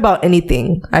could have been about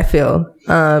anything, I feel.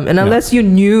 And unless you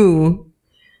knew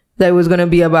that it was going to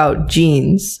be about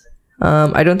jeans,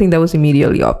 I don't think that was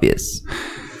immediately obvious.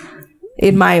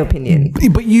 In my opinion.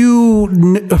 But you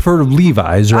have heard of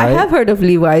Levi's, right? I have heard of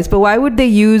Levi's, but why would they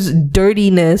use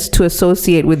dirtiness to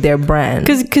associate with their brand?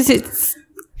 Because it's,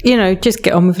 just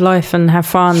get on with life and have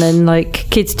fun, and like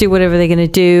kids do whatever they're going to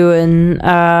do and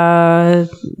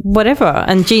whatever.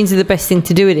 And jeans are the best thing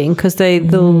to do it in because they'll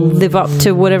live up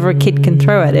to whatever a kid can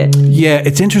throw at it. Yeah,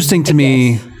 it's interesting to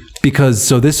me because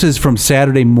this is from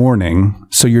Saturday morning.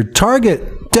 So your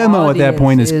target demo at that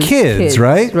point is kids,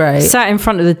 right? Right. Sat in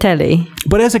front of the telly.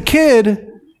 But as a kid,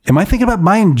 am I thinking about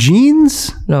buying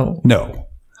jeans? No.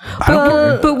 I don't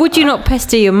care. But would you not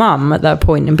pester your mum at that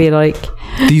point and be like,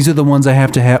 these are the ones I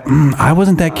have to have? I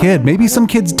wasn't that kid. Maybe some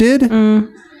kids did.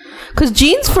 Because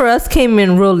jeans for us came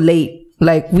in real late.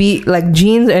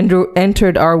 Jeans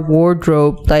entered our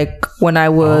wardrobe when I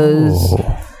was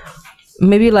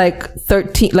maybe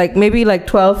 13, maybe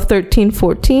 12, 13,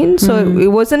 14. So it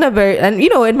wasn't a very, and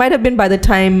it might have been by the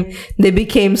time they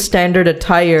became standard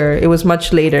attire, it was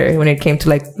much later when it came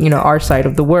to our side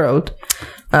of the world.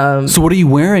 So what are you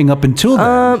wearing up until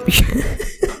then?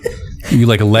 You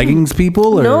like leggings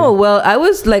people? Or? No, well, I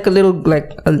was a little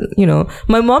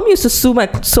my mom used to sew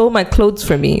my clothes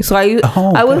for me. So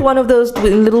I was one of those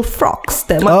little frocks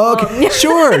that my mom.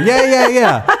 Sure.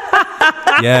 Yeah.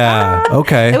 Yeah.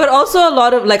 Okay. But also a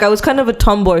lot of I was kind of a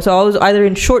tomboy, so I was either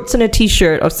in shorts and a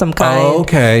t-shirt of some kind. Oh,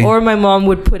 okay. Or my mom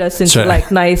would put us into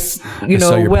nice, I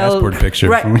saw your passport picture.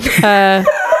 Right.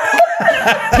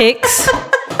 pics?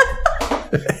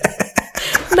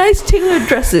 nice tailored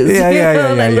dresses.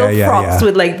 Little frocks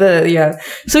with like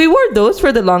So we wore those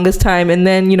for the longest time, and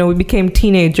then we became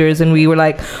teenagers, and we were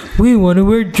like, we want to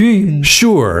wear jeans.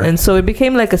 Sure. And so it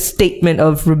became like a statement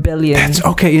of rebellion. That's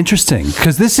okay. Interesting,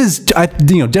 because this is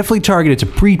definitely targeted to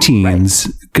preteens.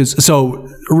 So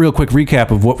a real quick recap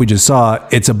of what we just saw.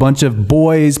 It's a bunch of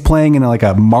boys playing in like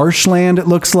a marshland. It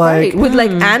looks like with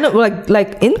like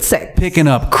like insects, picking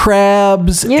up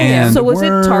crabs. And so was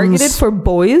worms. it targeted for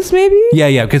boys? Maybe.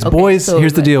 Yeah. Because boys. So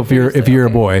here's the deal: if you're a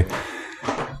boy,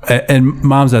 and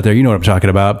moms out there, you know what I'm talking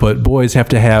about. But boys have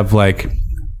to have like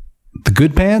the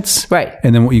good pants, right?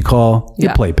 And then what you call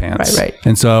your play pants, right?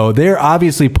 And so they're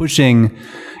obviously pushing.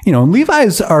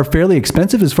 Levi's are fairly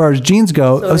expensive as far as jeans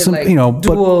go. So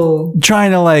but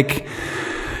trying to like.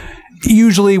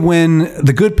 Usually, when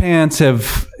the good pants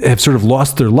have sort of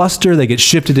lost their luster, they get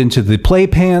shifted into the play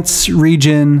pants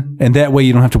region, and that way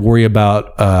you don't have to worry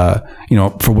about,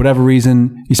 for whatever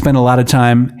reason, you spend a lot of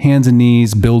time hands and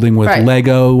knees building with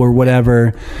Lego or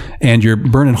whatever, and you're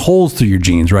burning holes through your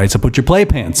jeans, right? So put your play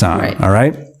pants on, all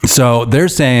right? So they're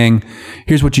saying,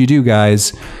 here's what you do,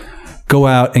 guys. Go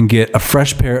out and get a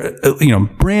fresh pair,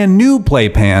 brand new play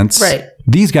pants. Right.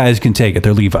 These guys can take it.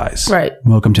 They're Levi's. Right.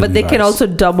 Welcome to But Levi's. they can also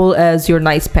double as your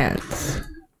nice pants.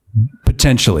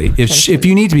 Potentially. If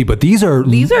you need to be. But these are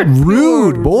rude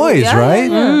pure, boys, right?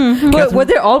 Mm-hmm. But were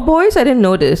they all boys? I didn't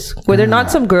notice. Were there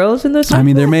not some girls in this? I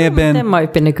mean, there may have been. There might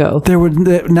have been a girl. They were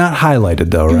not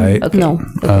highlighted, though, right? Okay. No.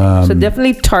 Okay. So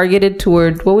definitely targeted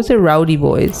toward, what was it? Rowdy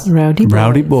boys. Rowdy boys.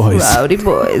 Rowdy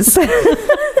boys.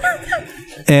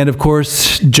 And of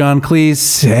course, John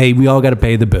Cleese, hey, we all got to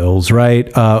pay the bills, right?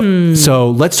 So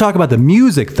let's talk about the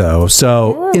music, though.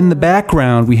 So in the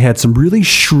background, we had some really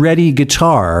shreddy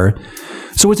guitar.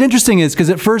 So what's interesting is, because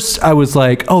at first I was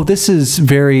like, oh, this is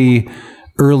very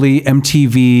early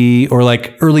MTV or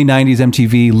like early 90s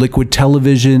MTV, liquid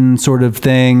television sort of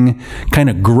thing, kind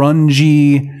of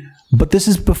grungy. But this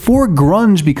is before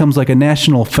grunge becomes like a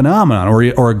national phenomenon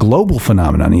or a global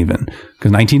phenomenon even.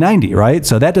 Because 1990, right?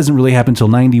 So that doesn't really happen until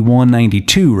 91,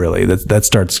 92, really. That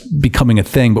starts becoming a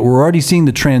thing. But we're already seeing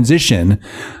the transition.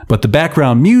 But the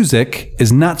background music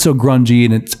is not so grungy,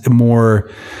 and it's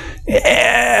more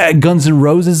Guns N'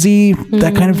 Roses-y,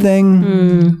 that kind of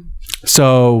thing.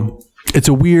 So it's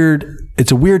a weird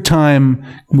time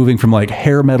moving from like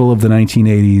hair metal of the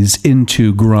 1980s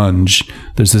into grunge.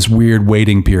 There's this weird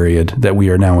waiting period that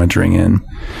we are now entering in.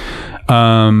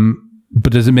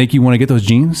 But does it make you want to get those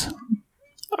jeans?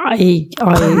 I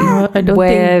don't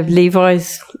wear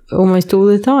Levi's almost all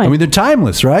the time. I mean, they're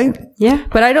timeless, right? Yeah.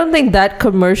 But I don't think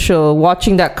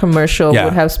watching that commercial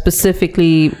would have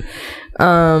specifically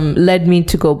led me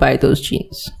to go buy those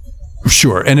jeans.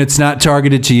 Sure. And it's not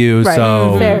targeted to you. Right.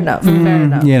 So Fair enough.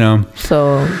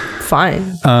 So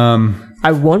fine.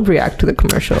 I won't react to the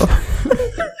commercial.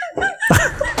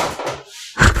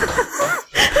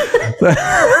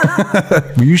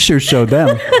 You sure showed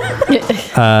them. Okay.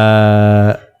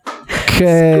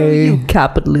 Screw you,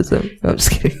 capitalism. No, I'm just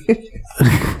kidding.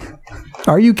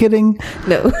 Are you kidding?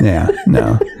 No. Yeah,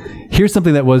 no. Here's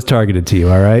something that was targeted to you,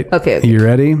 all right? Okay. You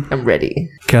ready? I'm ready.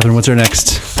 Catherine, what's our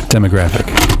next demographic?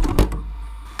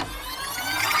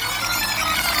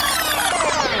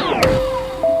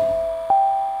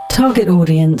 Target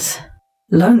audience.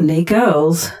 Lonely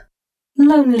girls.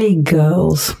 Lonely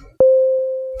girls.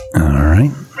 All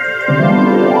right.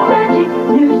 Magic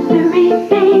nursery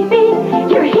baby,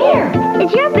 you're here.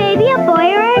 Is your baby a boy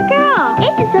or a girl?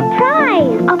 It's a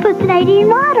surprise. I'll put the lady in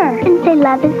water and say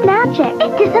love is magic.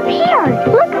 It disappeared.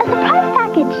 Look, a surprise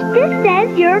package. This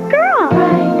says you're a girl.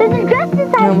 There's a dress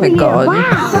inside Oh for my you. God.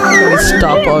 Wow.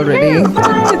 Stop already.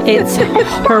 It's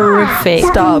horrific.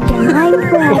 Stop.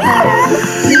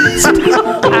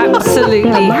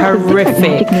 Absolutely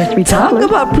horrific. Talk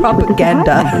about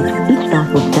propaganda.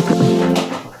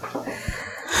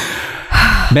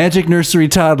 Magic Nursery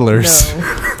Toddlers.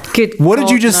 Good. What did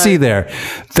you God, just no. see there?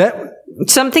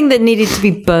 Something that needed to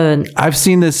be burnt. I've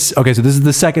seen this. Okay, so this is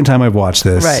the second time I've watched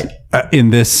this. Right. In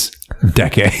this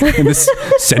decade, in this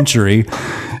century.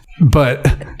 But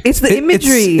It's the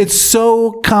imagery. It's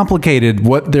so complicated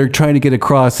what they're trying to get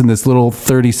across in this little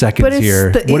 30 seconds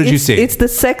here. What did you see? It's the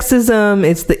sexism.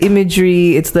 It's the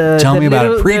imagery. It's the. Tell the me about it.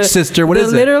 little- Preach, the- sister. What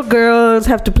is the it? little girls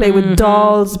have to play with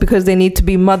dolls because they need to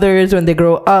be mothers when they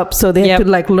grow up. So they have Yep.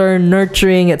 to like learn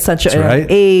nurturing at such an right.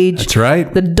 age. That's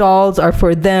right. The dolls are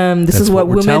for them. This That's is what what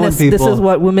we're women. telling This people. is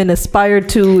what women aspire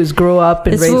to: is grow up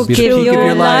and This raise will give children.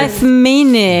 your life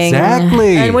meaning.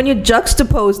 Exactly. And when you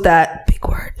juxtapose that big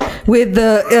word, with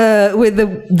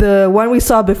the one we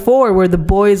saw before, where the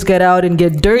boys get out and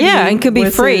get dirty, Yeah, and could be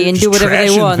versus- free and do whatever they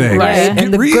trashing want. things. right? Yeah. Get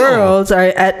And the real. girls are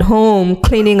at home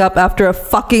cleaning up after a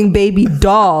fucking baby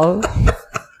doll.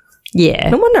 Yeah.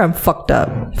 No wonder I'm fucked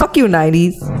up. Fuck you,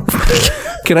 90s.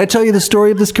 Can I tell you the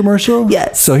story of this commercial?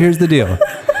 Yes. So here's the deal.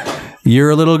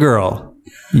 You're a little girl.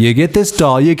 You get this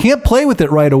doll. You can't play with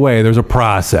it right away. There's a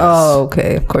process. Oh,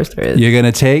 okay. Of course there is. You're going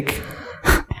to take...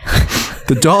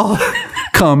 The doll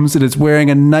comes and it's wearing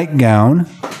a nightgown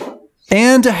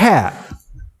and a hat.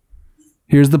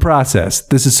 Here's the process.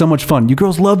 This is so much fun. You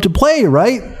girls love to play,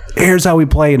 right? Here's how we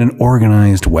play in an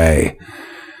organized way.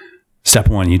 Step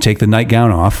 1, you take the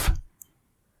nightgown off.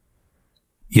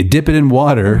 You dip it in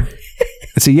water.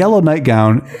 It's a yellow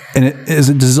nightgown, and as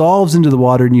it dissolves into the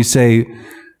water, and you say,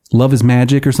 "Love is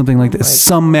magic" or something like that.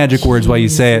 Some magic words while you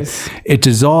say it. It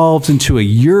dissolves into a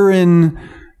urine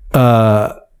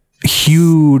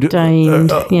hued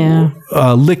Stained. Yeah.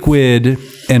 liquid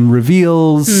and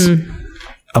reveals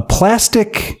a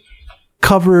plastic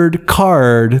covered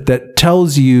card that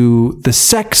tells you the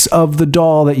sex of the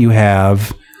doll that you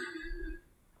have.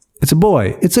 It's a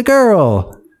boy. It's a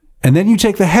girl. And then you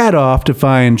take the hat off to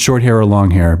find short hair or long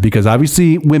hair, because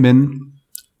obviously women,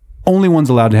 only ones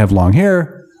allowed to have long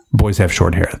hair. Boys have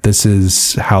short hair. This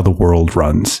is how the world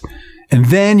runs. And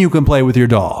then you can play with your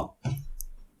doll.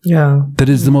 Yeah. That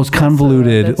is the most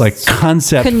convoluted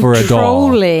concept for a doll.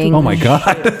 Controlling. Oh my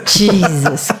God.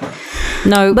 Jesus.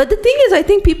 No, But the thing is, I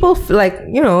think people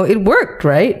it worked,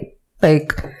 right?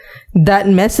 Like that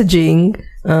messaging.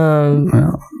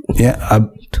 Yeah.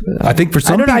 I think for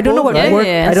some people. I don't know what Yeah, worked.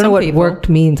 yeah, I don't know some what people. worked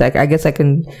means. I guess I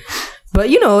can. But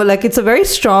it's a very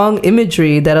strong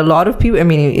imagery that a lot of people. I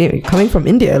mean, coming from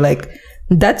India,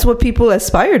 that's what people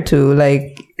aspire to.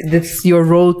 Like, it's your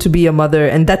role to be a mother,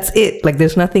 and that's it. Like,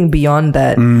 there's nothing beyond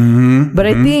that. But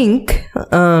I think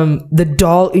the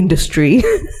doll industry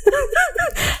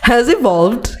has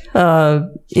evolved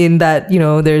in that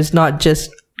there's not just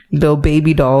little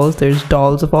baby dolls. There's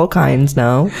dolls of all kinds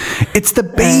now. It's the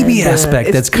baby And, aspect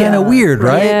it's- that's kind of yeah, weird,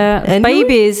 right? yeah, And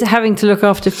babies having to look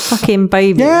after fucking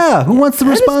babies. Yeah. Who wants the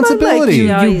And it's not responsibility?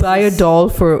 like you buy a doll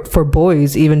for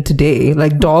boys even today.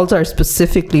 Like, dolls are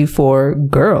specifically for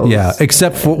girls. Yeah,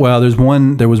 except for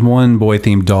there was one boy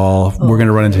themed doll. We're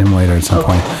gonna run into him later at some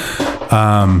point.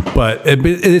 But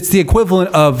it's the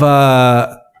equivalent of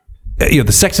the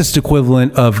sexist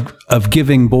equivalent of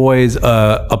giving boys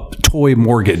a toy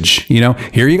mortgage.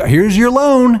 Here's your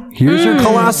loan. Here's your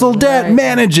colossal debt. Right.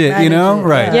 Manage it.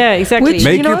 Right. Yeah, exactly. Which,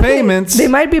 Make your payments. They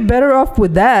might be better off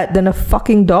with that than a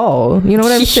fucking doll. You know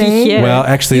what I'm saying? Yeah. Well,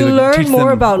 actually, You they learn teach more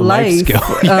them about life, skill.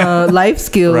 life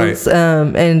skills,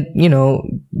 Right. and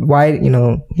why,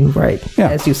 right? Yeah.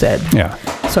 As you said. Yeah.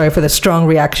 Sorry for the strong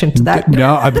reaction to that.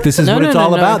 No, this is what it's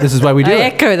all about. This is why we do I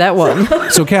it. echo that one.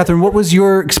 So, Catherine, what was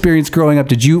your experience growing up?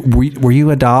 Were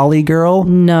you a dolly girl?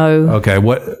 No. Okay.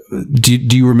 What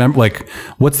do you remember? Like,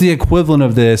 what's the equivalent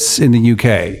of this in the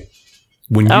UK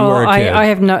when you were a kid? I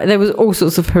have no. There was all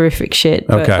sorts of horrific shit.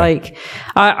 But Okay.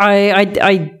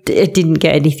 I didn't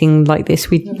get anything like this.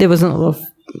 There wasn't a lot of.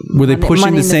 Were they pushing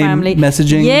money the in same family.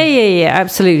 messaging? Yeah.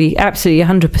 Absolutely,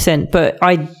 100%. But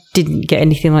I didn't get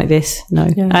anything like this. No,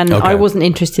 and Okay. I wasn't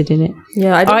interested in it.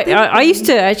 Yeah, I used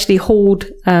to actually hoard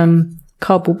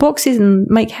cardboard boxes and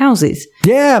make houses.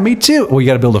 Yeah, me too. Well, you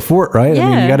got to build a fort, right? I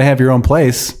mean, Yeah. you got to have your own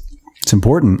place. It's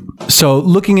important. So,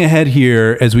 looking ahead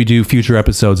here as we do future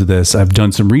episodes of this, I've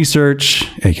done some research,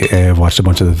 aka I've watched a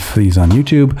bunch of these on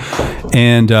YouTube,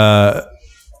 and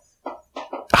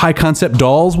high concept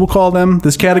dolls, we'll call them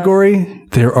this category.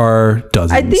 There are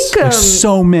dozens. I think, there's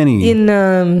so many. In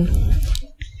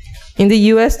the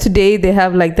US today, they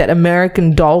have like that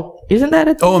American doll. Isn't that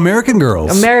a thing? American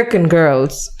Girls. American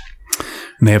Girls.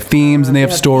 And they have themes and they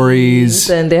have stories,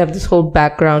 And they have this whole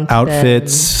background to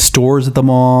outfits, them. stores at the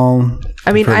mall.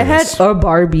 I mean, I've heard I of had this. a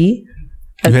Barbie.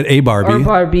 You had a Barbie. Or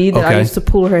Barbie that I Okay. used to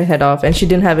pull her head off, and she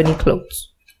didn't have any clothes.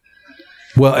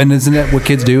 Well, and isn't that what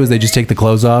kids do? Is they just take the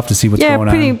clothes off to see what's Yeah, going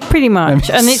on? pretty much.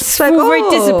 And it's like, very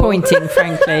oh. disappointing,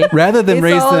 frankly. Rather than It's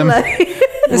raise all them. like-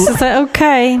 It's just like,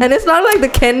 okay. and it's not like the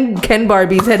Ken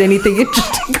Barbies had anything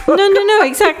interesting going on. No,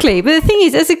 exactly. But the thing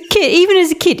is, even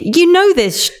as a kid,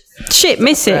 there's shit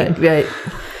missing. Right.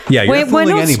 Yeah, you're We're fooling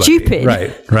not anybody. stupid.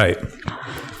 Right.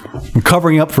 We're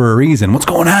covering up for a reason. What's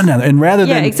going on now? And rather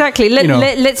Yeah, than exactly.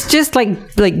 Let's just like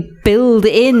build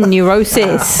in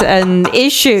neurosis and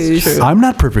issues. I'm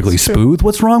not perfectly smooth.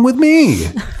 What's wrong with me?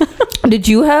 Did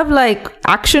you have like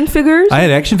action figures? I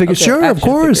had action figures. Okay, Sure, of action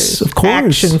course. figures. Of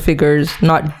course. Action figures,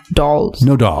 not dolls.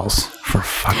 No dolls. For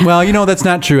fuck. Well, that's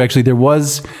not true. Actually, there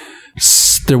was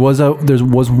there was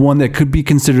one that could be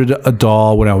considered a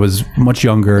doll when I was much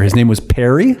younger. His name was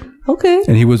Perry. Okay.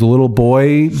 And he was a little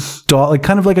boy doll, like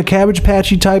kind of like a Cabbage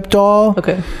Patchy type doll.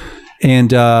 Okay.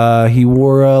 And he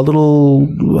wore a little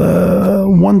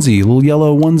onesie, little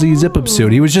yellow onesie zip-up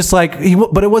suit. He was just like,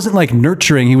 but it wasn't like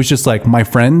nurturing. He was just like my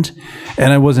friend,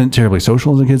 and I wasn't terribly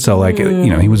social as a kid. So like,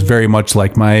 he was very much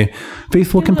like my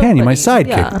faithful companion, my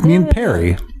sidekick, me and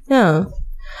Perry. Yeah.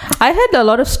 I had a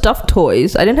lot of stuffed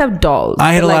toys. I didn't have dolls.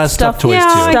 I had a lot of stuffed toys too.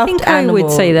 I think I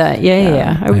would say that.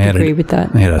 Yeah. I would agree with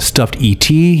that. I had a stuffed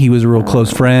E.T. He was a real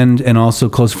close friend, and also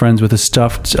close friends with a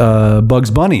stuffed Bugs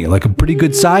Bunny, like a pretty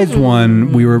good sized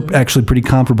one. We were actually pretty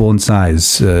comparable in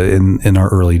size in our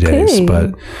early days. Okay.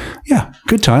 But yeah,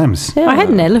 good times. Yeah. I had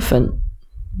an elephant.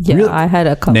 Yeah, Really? I had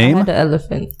a couple. Name? I had an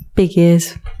elephant. Big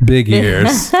ears. Big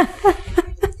ears.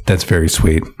 That's very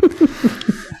sweet.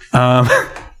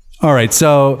 All right,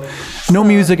 so no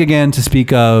music again to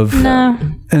speak of. No.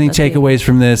 Any takeaways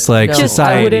from this, like No,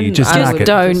 society? Just knock it.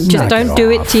 Don't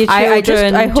do it to your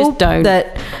children. I hope don't.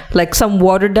 that like some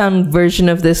watered down version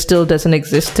of this still doesn't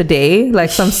exist today,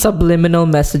 like some subliminal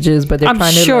messages, but they're I'm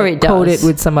trying to sure like, it code does. it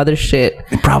with some other shit.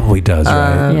 It probably does,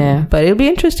 right? Yeah. But it'll be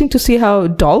interesting to see how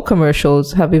doll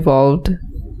commercials have evolved.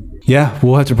 Yeah,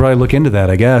 we'll have to probably look into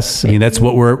that, I guess. I mean, that's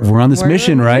what we're on this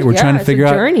mission, right? We're trying to it's figure a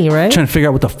out journey, right? Trying to figure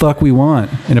out what the fuck we want.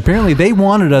 And apparently they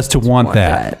wanted us to want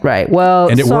that. Right. Well,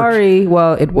 And it sorry.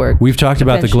 Well, it worked. We've talked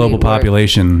about the Eventually global it worked.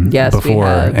 population Yes, we before,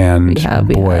 have. and We have.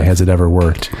 has it ever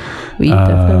worked. We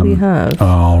definitely have.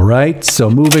 All right, so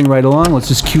moving right along, let's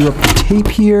just cue up the tape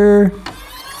here.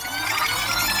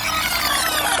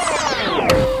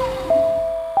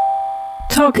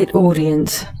 Target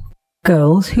audience: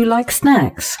 girls who like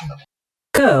snacks.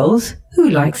 Girls who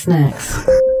like snacks.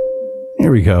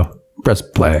 Here we go. Press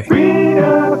play.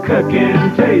 Real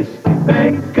cooking taste,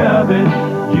 bake oven.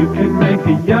 You could make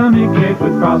a yummy cake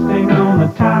with frosting on the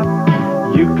top.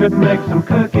 You could make some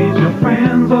cookies your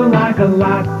friends will like a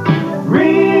lot.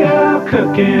 Real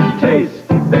cooking taste,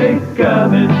 bake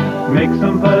oven. Make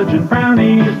some fudge and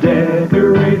brownies,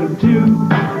 decorate them too.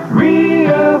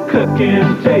 Real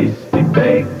cooking tasty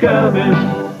bake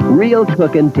oven. Real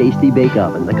Cookin' Tasty Bake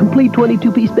Oven, the complete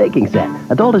 22-piece baking set.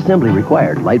 Adult assembly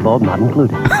required, light bulb not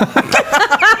included.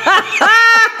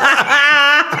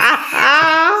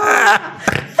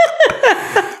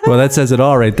 Well, that says it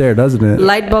all right there, doesn't it?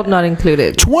 Light bulb not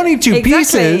included. 22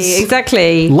 pieces.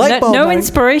 Exactly. Light bulb No not-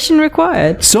 inspiration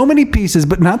required. So many pieces,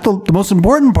 but not the most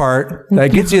important part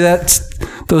that gets you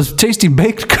those tasty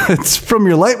baked goods from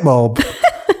your light bulb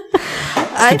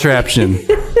contraption.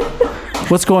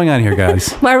 What's going on here,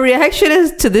 guys? My reaction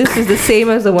to this is the same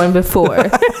as the one before.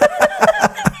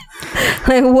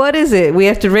 Like, what is it? We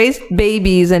have to raise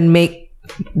babies and make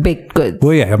baked goods.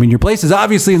 Well, yeah, I mean, your place is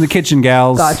obviously in the kitchen,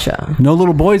 gals. Gotcha. No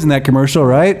little boys in that commercial,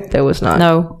 right? There was not.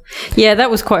 No. Yeah, that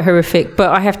was quite horrific.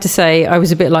 But I have to say, I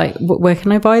was a bit like, where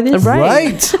can I buy this?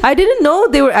 Right. I didn't know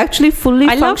they were actually fully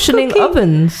I love functioning cooking.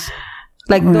 ovens.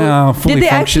 Like, No, fully did they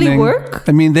functioning. actually work?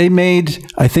 I mean,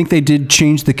 I think they did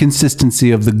change the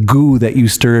consistency of the goo that you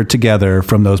stir together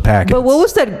from those packets. But what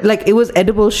was that? Like, it was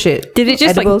edible shit. Did it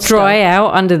just Edible like dry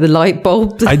out under the light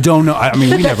bulb? I don't know. I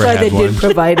mean, we never why had they one. did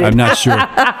provide it. I'm not sure.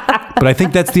 But I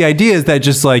think that's the idea, is that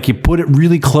just like you put it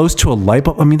really close to a light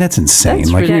bulb. I mean, that's insane.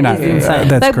 That's like you're not. really insane.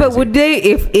 That's Like, crazy. but would they,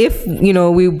 if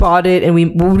we bought it and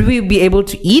would we be able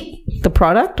to eat the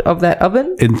product of that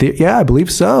oven? Yeah, I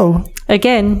believe so.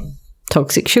 Again,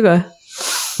 toxic sugar.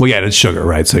 Well, yeah, it's sugar,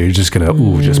 right? So you're just gonna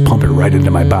just pump it right into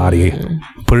my body,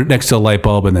 put it next to a light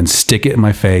bulb, and then stick it in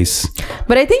my face.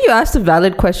 But I think you asked a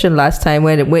valid question last time.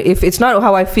 When if it's not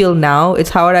how I feel now, it's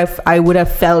how I would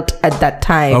have felt at that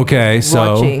time. Okay,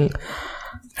 so watching.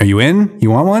 Are you in?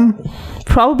 You want one?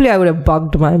 Probably I would have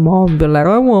bugged my mom and been like,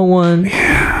 I want one.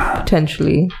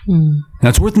 Potentially. Now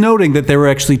it's worth noting that there were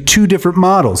actually two different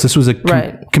models. This was a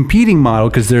competing model,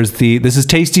 because this is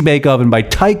Tasty Bake Oven by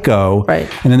Tyco, right?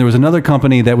 And then there was another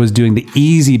company that was doing the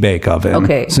Easy Bake Oven.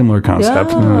 Okay, similar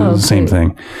concept, Yeah, the same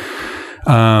thing.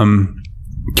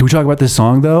 Can we talk about this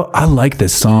song though? I like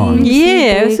this song.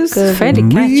 Yeah, this is fairly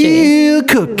catchy. Real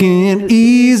cooking,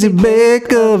 easy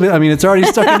bake oven. I mean, it's already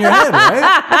stuck in your head,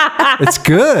 right? It's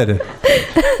good.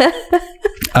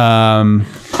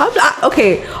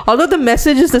 Okay, although the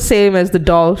message is the same as the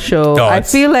doll show, Oh, I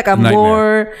it's feel like I'm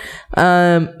nightmare.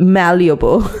 more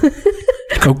malleable.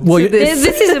 Well, This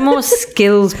is a more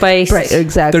skills based. Right,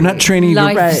 exactly. they're not training you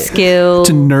Life skill.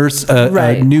 to nurse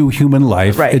a new human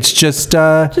life. Right. It's just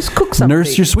cook something.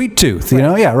 nurse your sweet tooth. You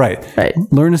know, yeah, right. Right.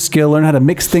 Learn a skill, learn how to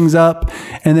mix things up,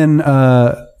 and then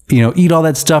eat all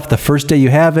that stuff the first day you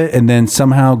have it, and then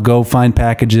somehow go find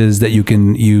packages that you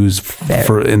can use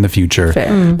for in the future.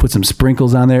 Put some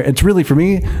sprinkles on there. It's really, for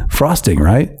me, frosting,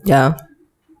 right? Yeah.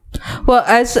 Well,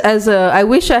 I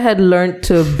wish I had learned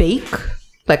to bake.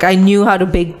 Like, I knew how to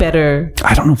bake better.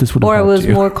 I don't know if this would have Or I helped was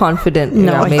you. more confident.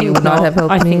 No, maybe it would not have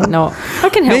helped I me. think not. I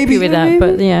can help you with that,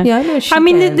 but yeah. Yeah, I know she I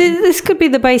mean, can. this could be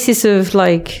the basis of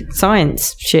like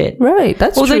science shit. Right,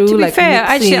 that's Although, true. to be like fair,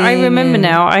 actually, I mixing remember and-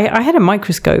 now, I had a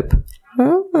microscope.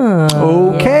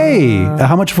 Okay.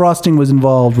 How much frosting was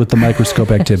involved with the microscope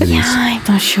activities? I'm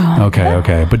not sure.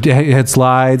 Okay. But it had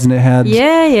slides and it had...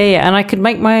 Yeah. And I could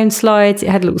make my own slides. It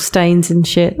had little stains and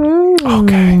shit.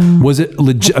 Okay. Was it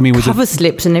legit? I mean, was Cover it...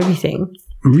 slips and everything.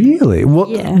 Really? Well,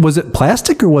 Yeah. Was it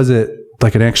plastic or was it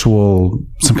like an actual,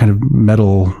 some kind of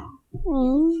metal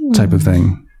type of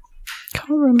thing? Can't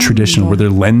remember. Traditional. Were there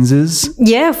lenses?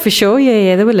 Yeah, for sure.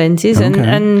 Yeah. There were lenses, Okay.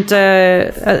 and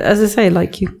as I say,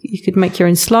 like you could make your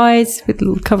own slides with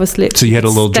little cover slips. So you had a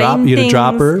little drop. stain You had a things.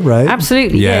 dropper, right?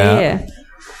 Absolutely. Yeah.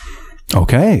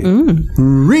 Okay.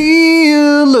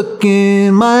 Real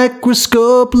looking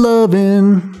microscope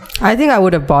loving. I think I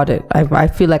would have bought it. I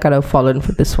feel like I'd have fallen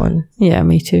for this one. Yeah,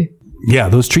 me too. Yeah,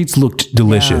 those treats looked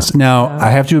delicious. Now,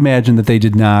 I have to imagine that they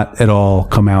did not at all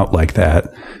come out like that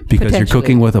because you're Potentially.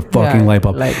 cooking with a fucking Yeah, light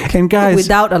bulb. like, And guys,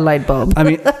 without a light bulb. I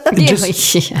mean,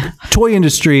 just Yeah. toy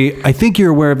industry, I think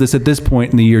you're aware of this at this point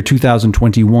in the year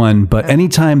 2021, but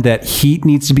anytime that heat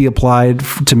needs to be applied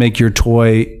to make your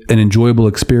toy an enjoyable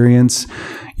experience,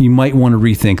 you might want to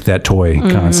rethink that toy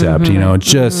concept.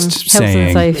 Just Health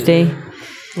and saying. safety.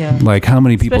 Like how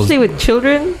many people... Especially with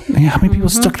children. Yeah, how many people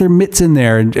stuck their mitts in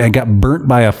there and got burnt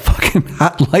by a fucking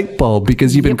hot light bulb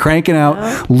because you've been cranking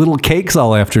out little cakes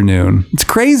all afternoon? It's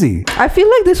crazy. I feel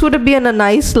like this would have been a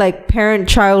nice like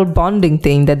parent-child bonding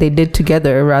thing that they did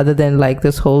together rather than like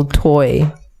this whole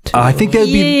toy. I think that would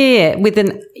be... Yeah, with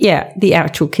the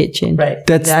actual kitchen. Right.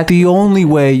 That's the only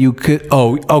way you could...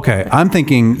 Oh, okay. I'm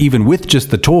thinking even with just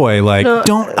the toy, like,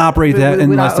 don't operate that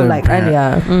unless they're... like,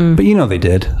 But they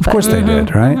did. Of course they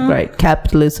did, right? right.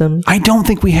 Capitalism. I don't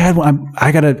think we had one.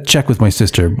 I got to check with my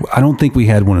sister. I don't think we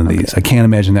had one of these. I can't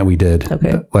imagine that we did.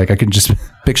 Okay. Like, I can just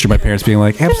picture my parents being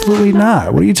like, absolutely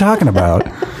not. What are you talking about?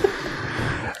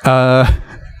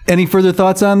 Any further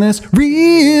thoughts on this?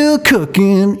 Real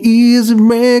cooking is a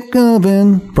wreck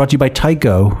oven. Brought to you by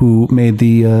Tyco, who made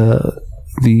the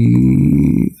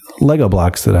Lego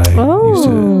blocks that I used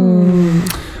to.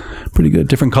 Pretty good.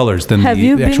 Different colors than Have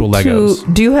you the actual been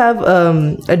Legos. do you have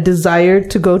a desire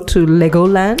to go to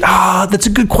Legoland? Ah, that's a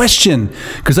good question.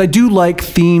 Because I do like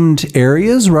themed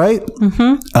areas, right?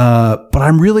 Mm-hmm. But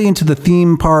I'm really into the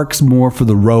theme parks more for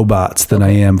the robots than I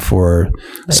am for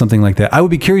something like that. I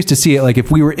would be curious to see it. Like if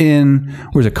we were in,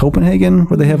 where's it, Copenhagen,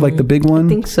 where they have like the big one? I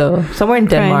think so. Somewhere in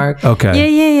Denmark.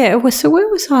 Okay. Yeah. So where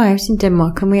was I? I was in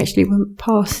Denmark, and we actually went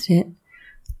past it.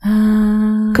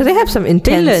 Because they have some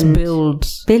intense Billund.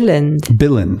 builds.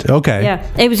 Billund. Okay. Yeah,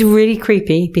 it was really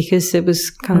creepy because it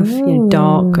was kind of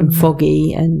dark and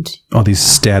foggy and All these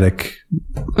static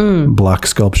block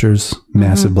sculptures,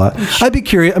 massive block. I'd be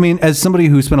curious. I mean, as somebody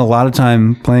who spent a lot of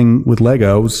time playing with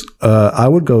Legos, I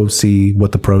would go see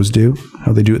what the pros do,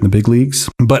 how they do it in the big leagues.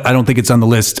 But I don't think it's on the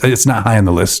list. It's not high on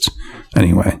the list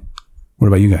anyway. What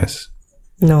about you guys?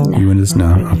 No. You into this?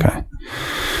 No? Okay.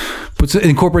 But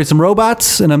incorporate some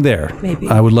robots and I'm there. Maybe.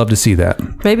 I would love to see that.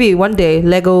 Maybe one day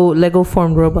Lego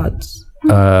formed robots.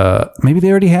 Maybe they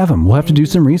already have them. We'll have to do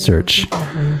some research.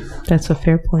 That's a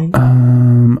fair point.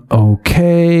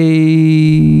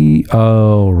 Okay.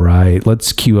 All right.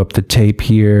 Let's cue up the tape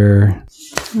here.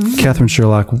 Catherine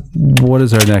Sherlock, what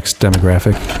is our next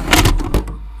demographic?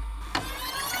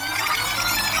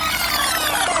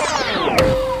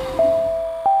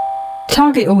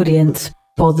 Target audience: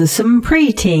 bothersome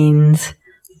preteens.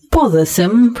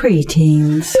 Bothersome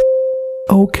preteens.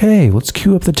 Okay, let's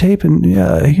cue up the tape and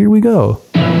here we go.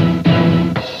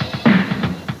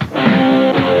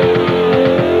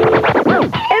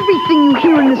 Everything you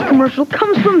hear in this commercial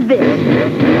comes from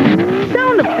this.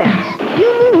 Sound effects.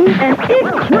 You move and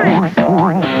it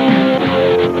cranks.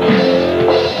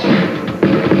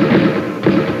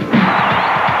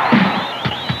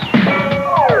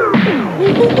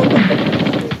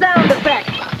 Sound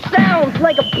effects. Sounds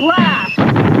like a blast.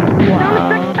 Sound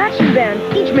effects action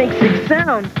bands. Each make 6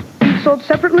 sounds. Each sold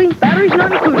separately. Batteries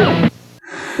not included.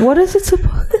 What is it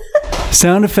supposed?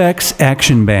 Sound effects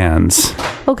action bands.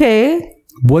 Okay.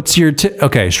 What's your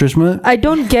okay, Shrishma? I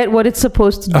don't get what it's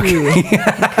supposed to do.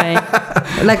 okay.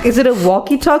 Like, is it a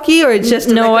walkie-talkie or it's just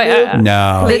No, like a little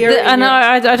No. player in your-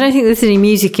 I don't think there's any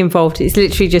music involved. It's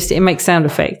literally just it makes sound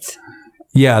effects.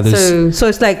 Yeah, there's So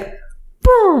it's like,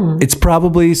 It's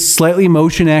probably slightly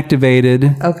motion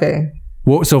activated. Okay.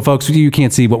 Well, so folks, you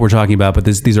can't see what we're talking about, but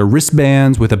these are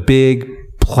wristbands with a big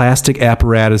plastic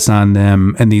apparatus on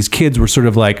them, and these kids were sort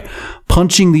of like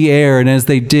punching the air, and as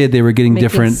they did, they were getting Making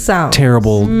different sounds.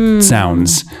 terrible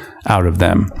sounds out of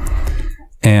them.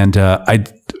 And I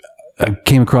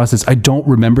came across this. I don't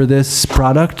remember this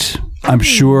product. I'm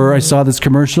sure I saw this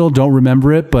commercial. Don't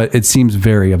remember it, but it seems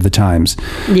very of the times.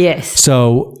 Yes.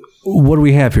 So what do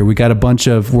we have here? We got a bunch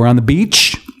of, we're on the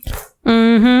beach.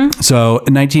 Mm-hmm. So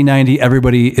in 1990,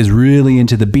 everybody is really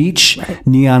into the beach. Right.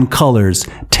 Neon colors,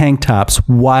 tank tops,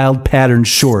 wild pattern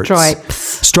shorts.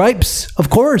 Stripes, of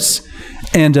course.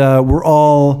 And we're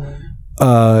all,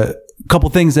 a couple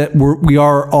things that we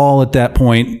are all at that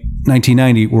point,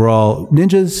 1990, we're all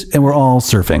ninjas and we're all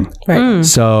surfing. Right.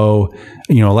 So,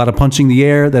 a lot of punching the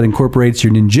air that incorporates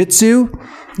your ninjutsu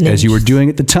as you were doing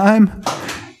at the time.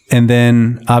 And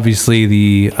then obviously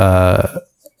the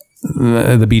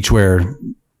beachwear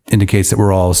indicates that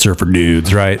we're all surfer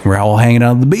dudes, right? We're all hanging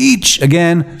out on the beach.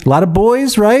 Again, a lot of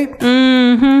boys, right?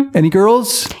 Mm-hmm. Any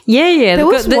girls? Yeah. There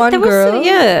was one girl.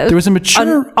 There was a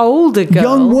mature, an older girl.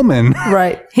 young woman.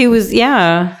 Right. Who was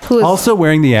Also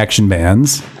wearing the action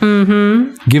bands.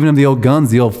 Mm-hmm. Giving them the old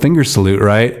guns, the old finger salute,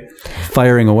 right?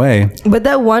 Firing away. But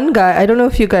that one guy, I don't know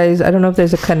if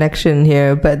there's a connection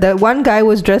here, but that one guy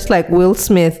was dressed like Will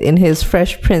Smith in his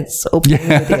Fresh Prince opening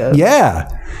video. Yeah.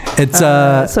 It's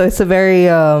so it's a very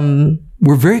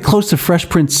we're very close to Fresh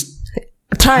Prince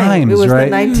times, it was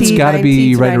right? It's got to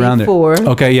be right around there.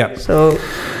 Okay, yeah.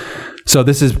 So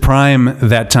this is prime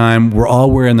that time. We're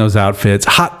all wearing those outfits.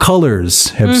 Hot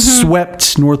colors have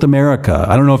swept North America.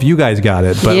 I don't know if you guys got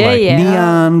it, but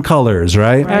neon colors,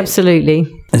 right? Absolutely.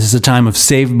 This is a time of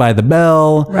Saved by the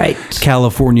Bell, right?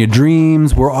 California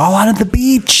Dreams. We're all out at the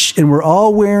beach, and we're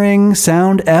all wearing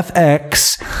Sound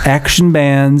FX action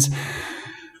bands.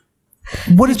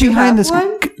 What is behind this?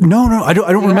 One? No, I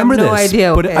don't remember have no this.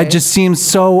 idea, but okay. it just seems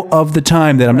so of the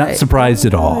time that I'm not surprised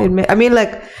at all. I mean,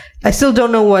 like, I still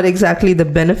don't know what exactly the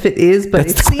benefit is, but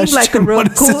That's it seems like a question. real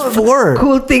What is this for?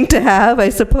 cool thing to have, I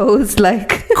suppose.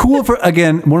 Like cool for,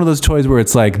 again, one of those toys where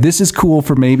it's like, this is cool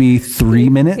for maybe 3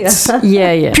 minutes.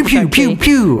 Yeah. Pew, pew, pew,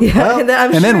 pew. Yeah, Well, and then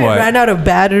I'm sure what? it ran out of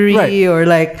battery or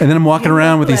like. And then I'm walking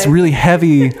around with these really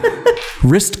heavy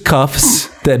wrist cuffs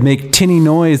that make tinny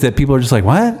noise that people are just like,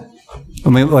 what? I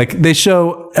mean, like, they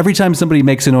show every time somebody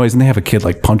makes a noise and they have a kid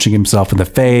like punching himself in the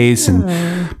face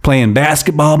and playing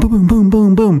basketball, boom, boom, boom,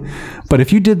 boom, boom. But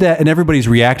if you did that and everybody's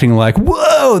reacting like,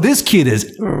 whoa, this kid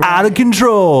is out of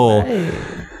control. Right.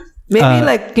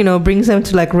 Maybe brings them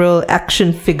to like real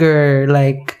action figure,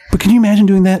 like. But can you imagine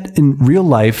doing that in real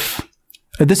life?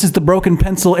 This is the broken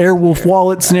pencil Airwolf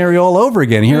wallet scenario all over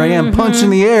again. Here I am punching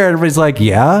the air. Everybody's like,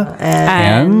 yeah,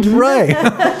 and right.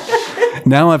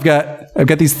 Now I've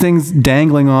got these things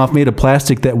dangling off made of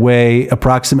plastic that weigh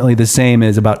approximately the same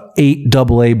as about 8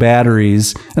 AA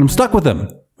batteries, and I'm stuck with them.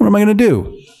 What am I going to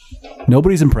do?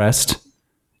 Nobody's impressed,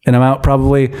 and I'm out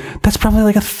that's probably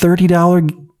like a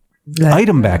 $30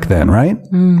 item back then, right?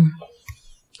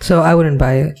 So I wouldn't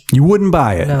buy it. You wouldn't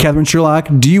buy it. No. Catherine Sherlock,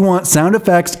 do you want sound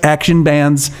effects action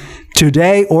bands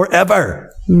today or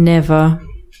ever? Never.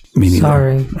 Me neither.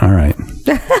 Sorry. All right.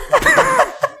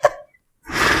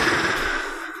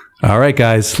 All right,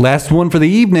 guys. Last one for the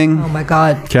evening. Oh my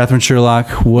God. Catherine Sherlock,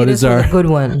 what is our good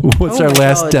one? What's our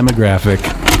last demographic?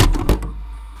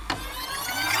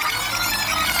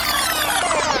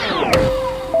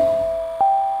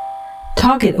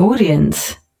 Target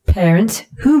audience: parents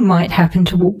who might happen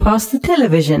to walk past the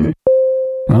television.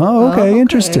 Oh, okay.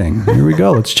 Interesting. Here we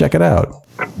go. Let's check it out.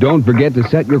 Don't forget to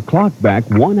set your clock back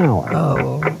 1 hour.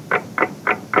 Oh.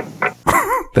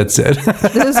 That's it.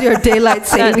 This is your daylight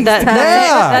savings time.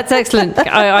 That's excellent.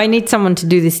 I need someone to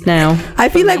do this now. I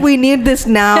feel like we need this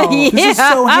now. This is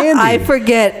so handy. I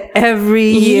forget every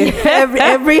year,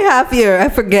 every half year. I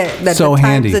forget that so the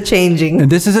times handy. are changing. And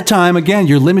this is a time, again,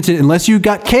 you're limited unless you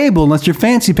got cable, unless you're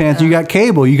fancy pants. You got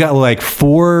cable. You got like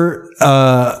four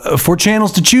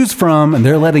channels to choose from, and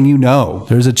they're letting you know.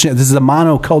 This is a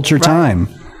monoculture time.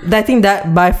 I think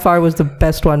that by far was the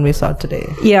best one we saw today.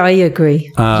 Yeah, I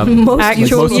agree.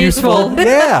 Most useful.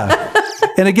 Yeah.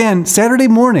 And again, Saturday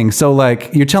morning. So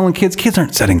like you're telling kids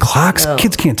aren't setting clocks. No.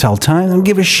 Kids can't tell time. They don't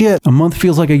give a shit. A month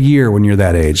feels like a year when you're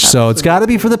that age. Absolutely. So it's got to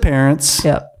be for the parents.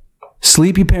 Yep.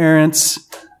 Sleepy parents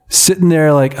sitting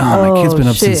there like, my kid's been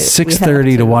up since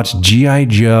 6:30 to watch G.I.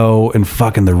 Joe and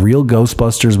fucking the real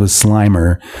Ghostbusters with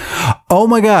Slimer. Oh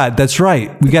my God, that's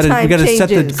right. We got to set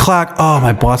the clock. Oh,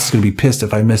 my boss is going to be pissed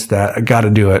if I miss that. I got to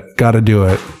do it.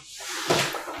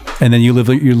 And then you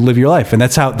live your life, and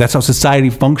that's how society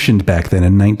functioned back then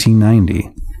in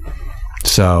 1990.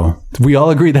 So we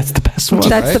all agree that's the best one.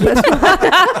 That's the best one.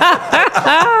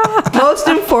 Most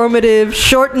informative,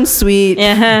 short and sweet.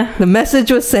 The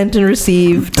message was sent and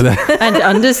received. And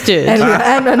understood.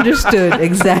 And understood,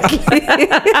 exactly.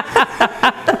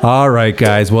 All right,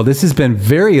 guys. Well, this has been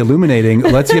very illuminating.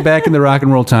 Let's get back in the rock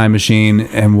and roll time machine,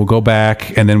 and we'll go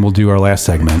back, and then we'll do our last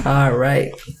segment. All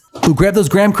right. Ooh, grab those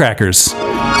graham crackers.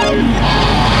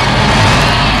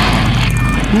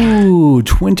 Ooh,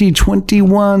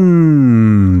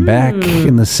 2021. Back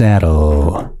in the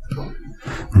saddle.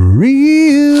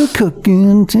 Real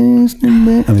cooking, tasting.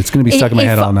 It's going to be stuck in my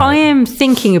head all night. I am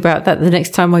thinking about that the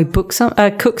next time I cook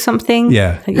something.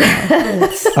 Yeah.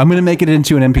 I'm going to make it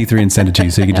into an MP3 and send it to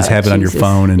you so you can just have it on your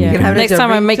phone. And you can next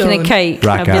time I'm making a cake,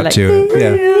 rock I'll be out like, to it.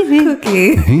 Yeah.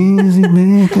 Cookie. Easy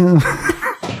makeup.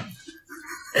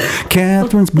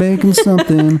 Catherine's baking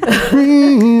something.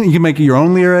 You can make your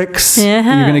own lyrics. You're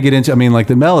going to get into,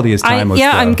 the melody is timeless.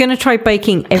 I'm going to try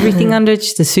baking everything under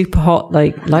just a super hot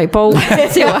light bulb.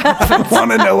 See what happens. I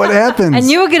want to know what happens.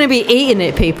 And you're going to be eating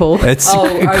it, people. It's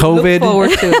I COVID. look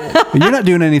forward to it. You're not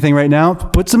doing anything right now.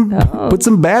 Put some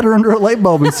batter under a light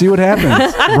bulb and see what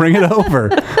happens. Bring it over.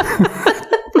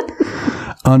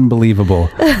 Unbelievable.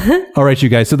 All right, you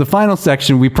guys. So the final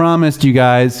section, we promised you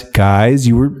guys,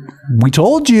 we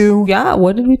told you. Yeah,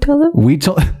 what did we tell them? We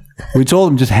told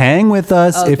them, just hang with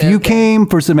us. If you came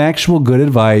for some actual good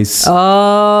advice.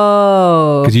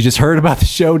 Oh. Because you just heard about the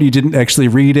show and you didn't actually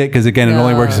read it. Because again, it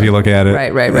only works if you look at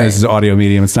it. Right. This is audio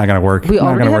medium. It's not going to work. We not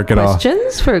already gonna have work at all.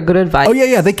 questions for good advice. Oh,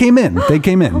 yeah. They came in.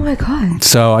 Oh, my God.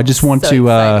 So I just want to...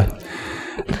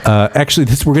 actually,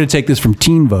 we're going to take this from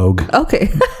Teen Vogue. Okay.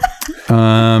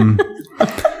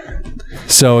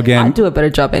 So again, I do a better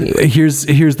job anyway. Here's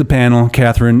the panel: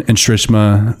 Catherine and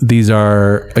Shrishma. These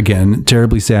are again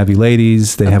terribly savvy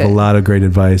ladies. They have a lot of great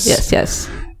advice. Yes.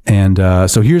 And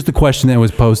so here's the question that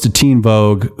was posed to Teen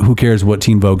Vogue. Who cares what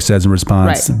Teen Vogue says in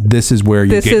response? Right. This is where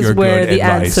you get your good advice. This is where the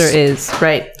answer is.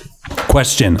 Right.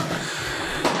 Question: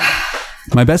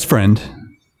 my best friend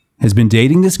has been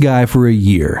dating this guy for a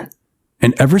year,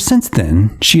 and ever since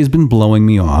then, she has been blowing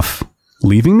me off,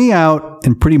 leaving me out,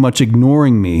 and pretty much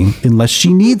ignoring me unless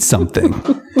she needs something.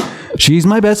 She's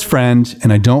my best friend,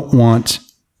 and I don't want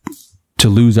to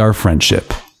lose our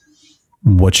friendship.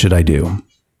 What should I do?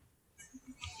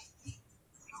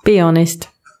 Be honest.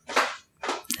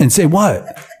 And say what?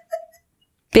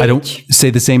 Bitch. I don't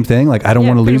say the same thing? Like, I don't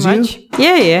want to lose you?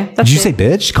 Yeah. Did you say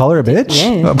bitch? Call her a bitch?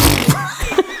 Yeah.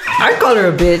 I call her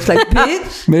a bitch. Like,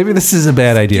 bitch. Maybe this is a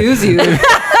bad idea. Excuse you.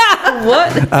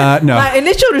 What? No. My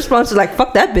initial response is like,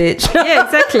 fuck that bitch. Yeah,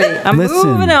 exactly. I'm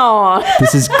Listen, moving on.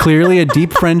 This is clearly a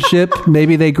deep friendship.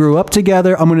 Maybe they grew up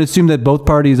together. I'm going to assume that both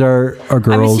parties are girls,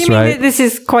 I'm assuming right? that this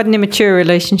is quite an immature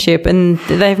relationship and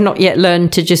they've not yet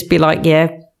learned to just be like,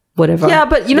 whatever. Yeah,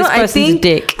 but This person's a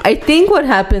dick. I think what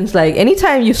happens, like,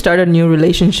 anytime you start a new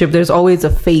relationship, there's always a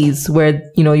phase where,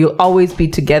 you'll always be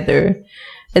together.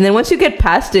 And then once you get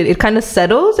past it, it kind of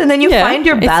settles, and then you find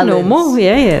your balance. It's normal.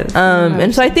 Yeah.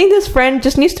 And so I think this friend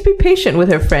just needs to be patient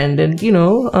with her friend, and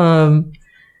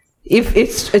if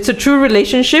it's a true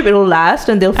relationship, it'll last,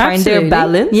 and they'll find their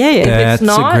balance. Yeah. If That's it's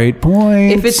not, a great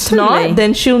point. If it's not,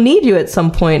 then she'll need you at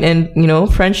some point, and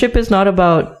friendship is not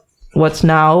about what's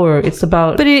now, or it's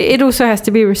about. But it also has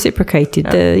to be reciprocated.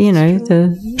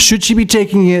 Should she be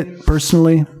taking it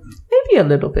personally? Maybe a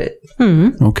little bit.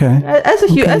 Okay.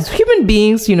 As human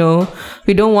beings, we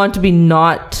don't want to be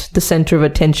not the center of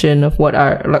attention of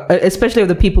especially of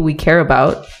the people we care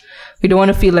about. We don't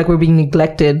want to feel like we're being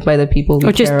neglected by the people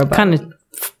we care about. Or just kind of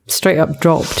straight up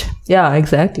dropped. Yeah,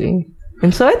 exactly.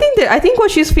 And so I think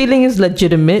what she's feeling is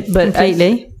legitimate, but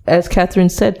as Catherine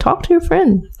said, talk to your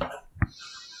friend.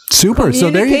 Super. So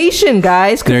communication,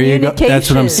 guys. There you go. That's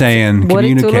what I'm saying. What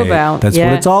it's all Communicate. about. That's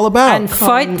what it's all about. And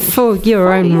fight for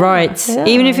your own rights,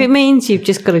 even if it means you've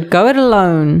just got to go it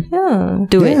alone. Yeah.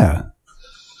 Do it. Yeah.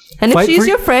 And if she's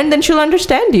your friend, then she'll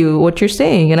understand what you're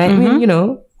saying. And I mean,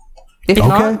 if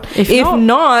not,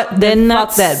 then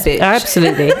fuck that bitch.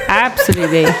 Absolutely.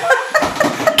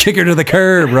 Kick her to the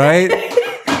curb, right?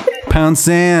 Pound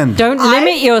sand. Don't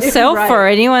limit yourself for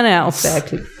anyone else.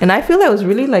 Exactly. And I feel that was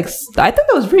really I thought that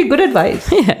was pretty good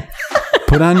advice. Yeah.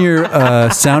 Put on your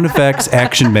sound effects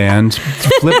action band.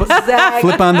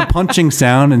 Flip on the punching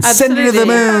sound and send it to the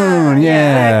moon.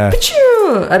 Yeah.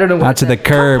 I don't know what. Out to the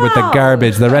curb with the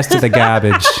garbage. The rest of the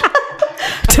garbage.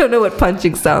 Don't know what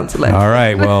punching sounds like. All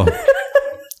right. Well,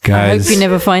 guys. I hope you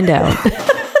never find out.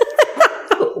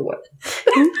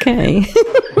 Okay.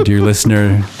 Dear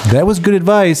listener, that was good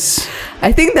advice.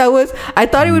 I think I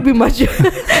thought it would be much,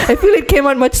 I feel it came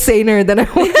out much saner than I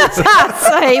wanted.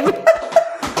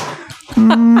 Same.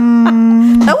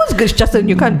 That was good, Justin.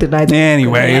 You can't deny that.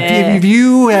 Anyway, if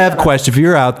you have questions, if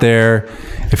you're out there,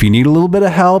 if you need a little bit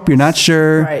of help, you're not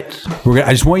sure. Right.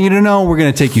 I just want you to know we're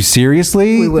going to take you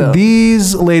seriously. We will.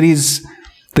 These ladies,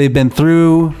 they've been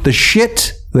through the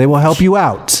shit. They will help you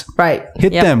out. Right.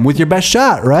 Hit them with your best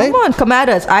shot, right? Come on, come at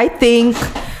us. I think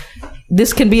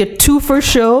this can be a 2-for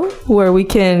show where we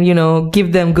can,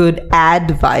 give them good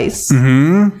advice.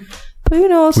 Mm-hmm.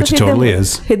 But, also which totally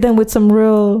is. Hit them with some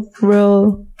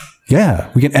real. Yeah,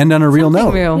 we can end on a real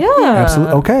note. Real. Yeah.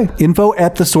 Absolutely. Okay.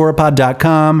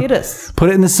 info@thesorapod.com. Hit us. Put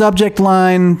it in the subject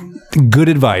line. Good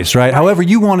advice, right? However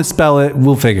you want to spell it,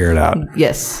 we'll figure it out.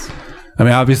 Yes. I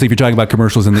mean, obviously, if you're talking about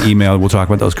commercials in the email, we'll talk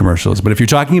about those commercials. But if you're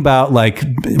talking about like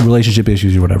relationship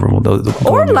issues or whatever, we'll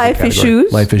or life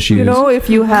issues. Life issues. If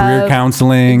you have career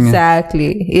counseling.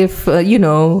 Exactly. If I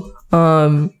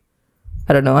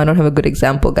don't know. I don't have a good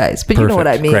example, guys, but you know what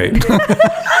I mean. Great.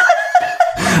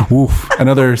 Oof,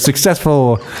 another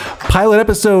successful pilot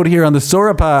episode here on the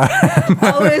Sauropod.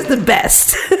 Always the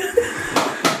best.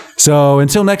 So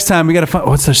until next time, we got to find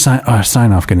what's our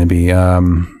sign off going to be,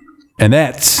 and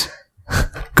that's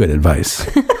good advice.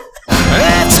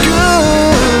 That's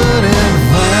good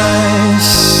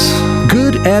advice.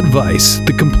 Good Advice,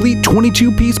 the complete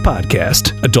 22-piece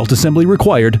podcast. Adult assembly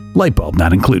required. Light bulb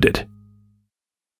not included.